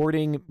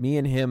recording me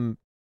and him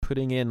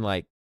putting in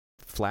like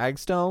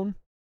flagstone,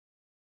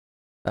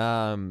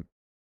 in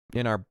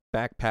our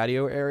back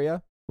patio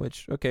area.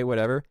 Which okay,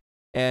 whatever.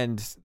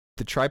 And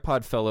the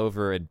tripod fell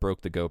over and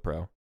broke the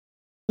GoPro.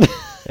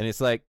 And it's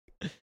like,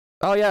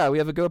 oh yeah, we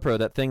have a GoPro,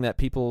 that thing that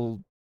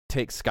people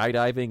take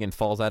skydiving and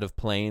falls out of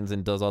planes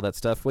and does all that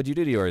stuff. What'd you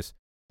do to yours?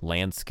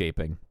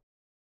 Landscaping.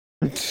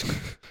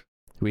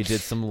 We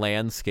did some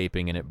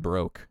landscaping and it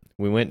broke.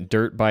 We went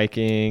dirt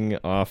biking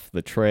off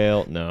the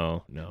trail.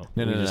 No. No.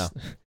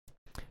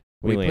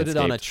 We We put it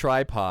on a landscaped.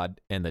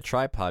 tripod and the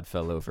tripod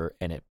fell over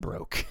and it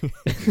broke.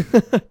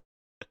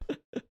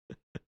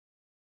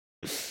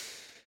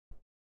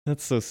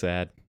 That's so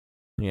sad.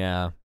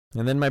 Yeah.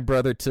 And then my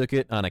brother took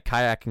it on a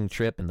kayaking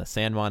trip in the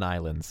San Juan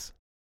Islands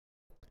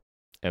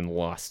And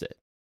lost it.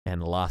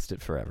 and lost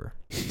it forever.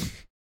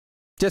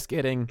 Just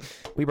kidding.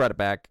 We brought it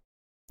back.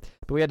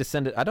 But we had to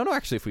send it. I don't know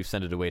actually if we've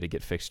sent it away to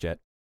get fixed yet.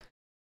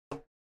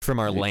 From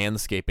our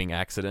landscaping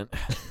accident.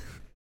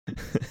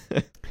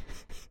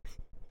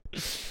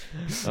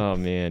 Oh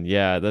man,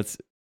 yeah, that's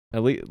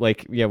at least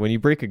when you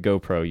break a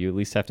GoPro, you at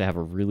least have to have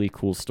a really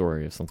cool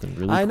story of something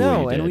really cool. I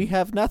know, you and did. we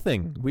have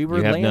nothing. We were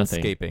You have nothing.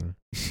 landscaping.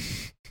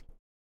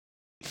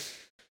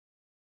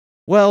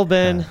 Well,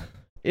 Ben,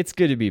 it's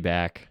good to be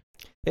back.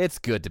 It's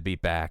good to be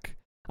back.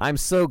 I'm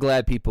so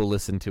glad people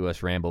listen to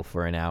us ramble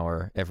for an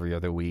hour every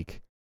other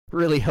week.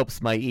 Really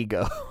helps my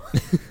ego.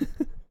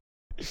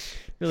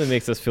 Really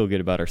makes us feel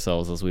good about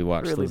ourselves as we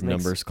watch Really those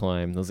makes- numbers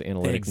climb, those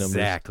analytic numbers.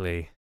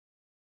 Exactly.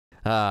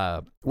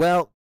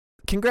 Well,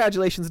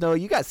 congratulations, Noah.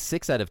 You got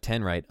 6 out of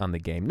 10 right on the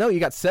game. No, you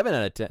got 7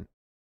 out of 10.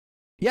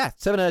 Yeah,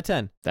 7 out of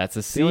 10. That's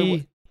a The only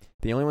C.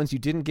 The only ones you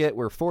didn't get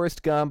were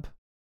Forrest Gump.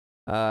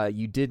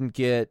 You didn't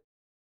get...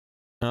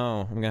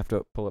 Oh, I'm going to have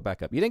to pull it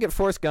back up. You didn't get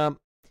Forrest Gump.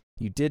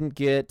 You didn't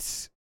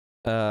get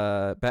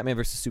Batman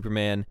vs.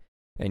 Superman.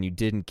 And you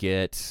didn't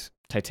get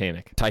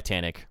Titanic.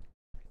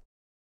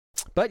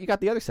 But you got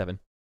the other 7.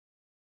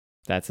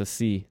 That's a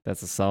C.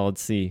 That's a solid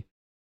C.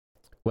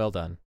 Well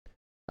done.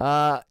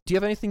 Do you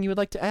have anything you would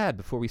like to add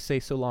before we say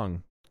so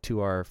long to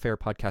our fair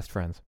podcast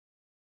friends?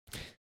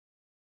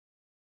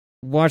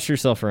 Watch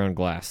yourself around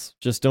glass.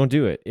 Just don't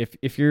do it.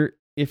 If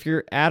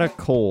you're at a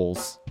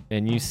Kohl's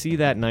and you see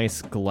that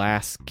nice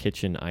glass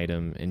kitchen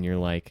item and you're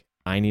like,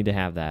 I need to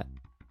have that,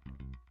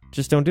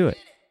 just don't do it.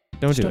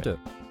 Don't do it.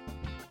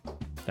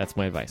 That's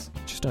my advice.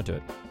 Just don't do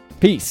it.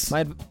 Peace.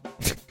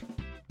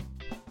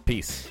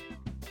 Peace.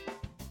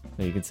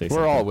 No, you can say We're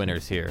something. all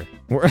winners here.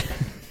 We're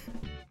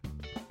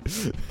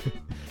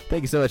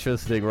Thank you so much for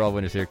listening. We're all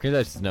winners here.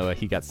 Congratulations, Noah.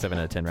 He got 7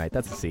 out of 10 right.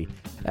 That's a C.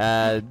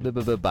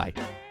 Bye.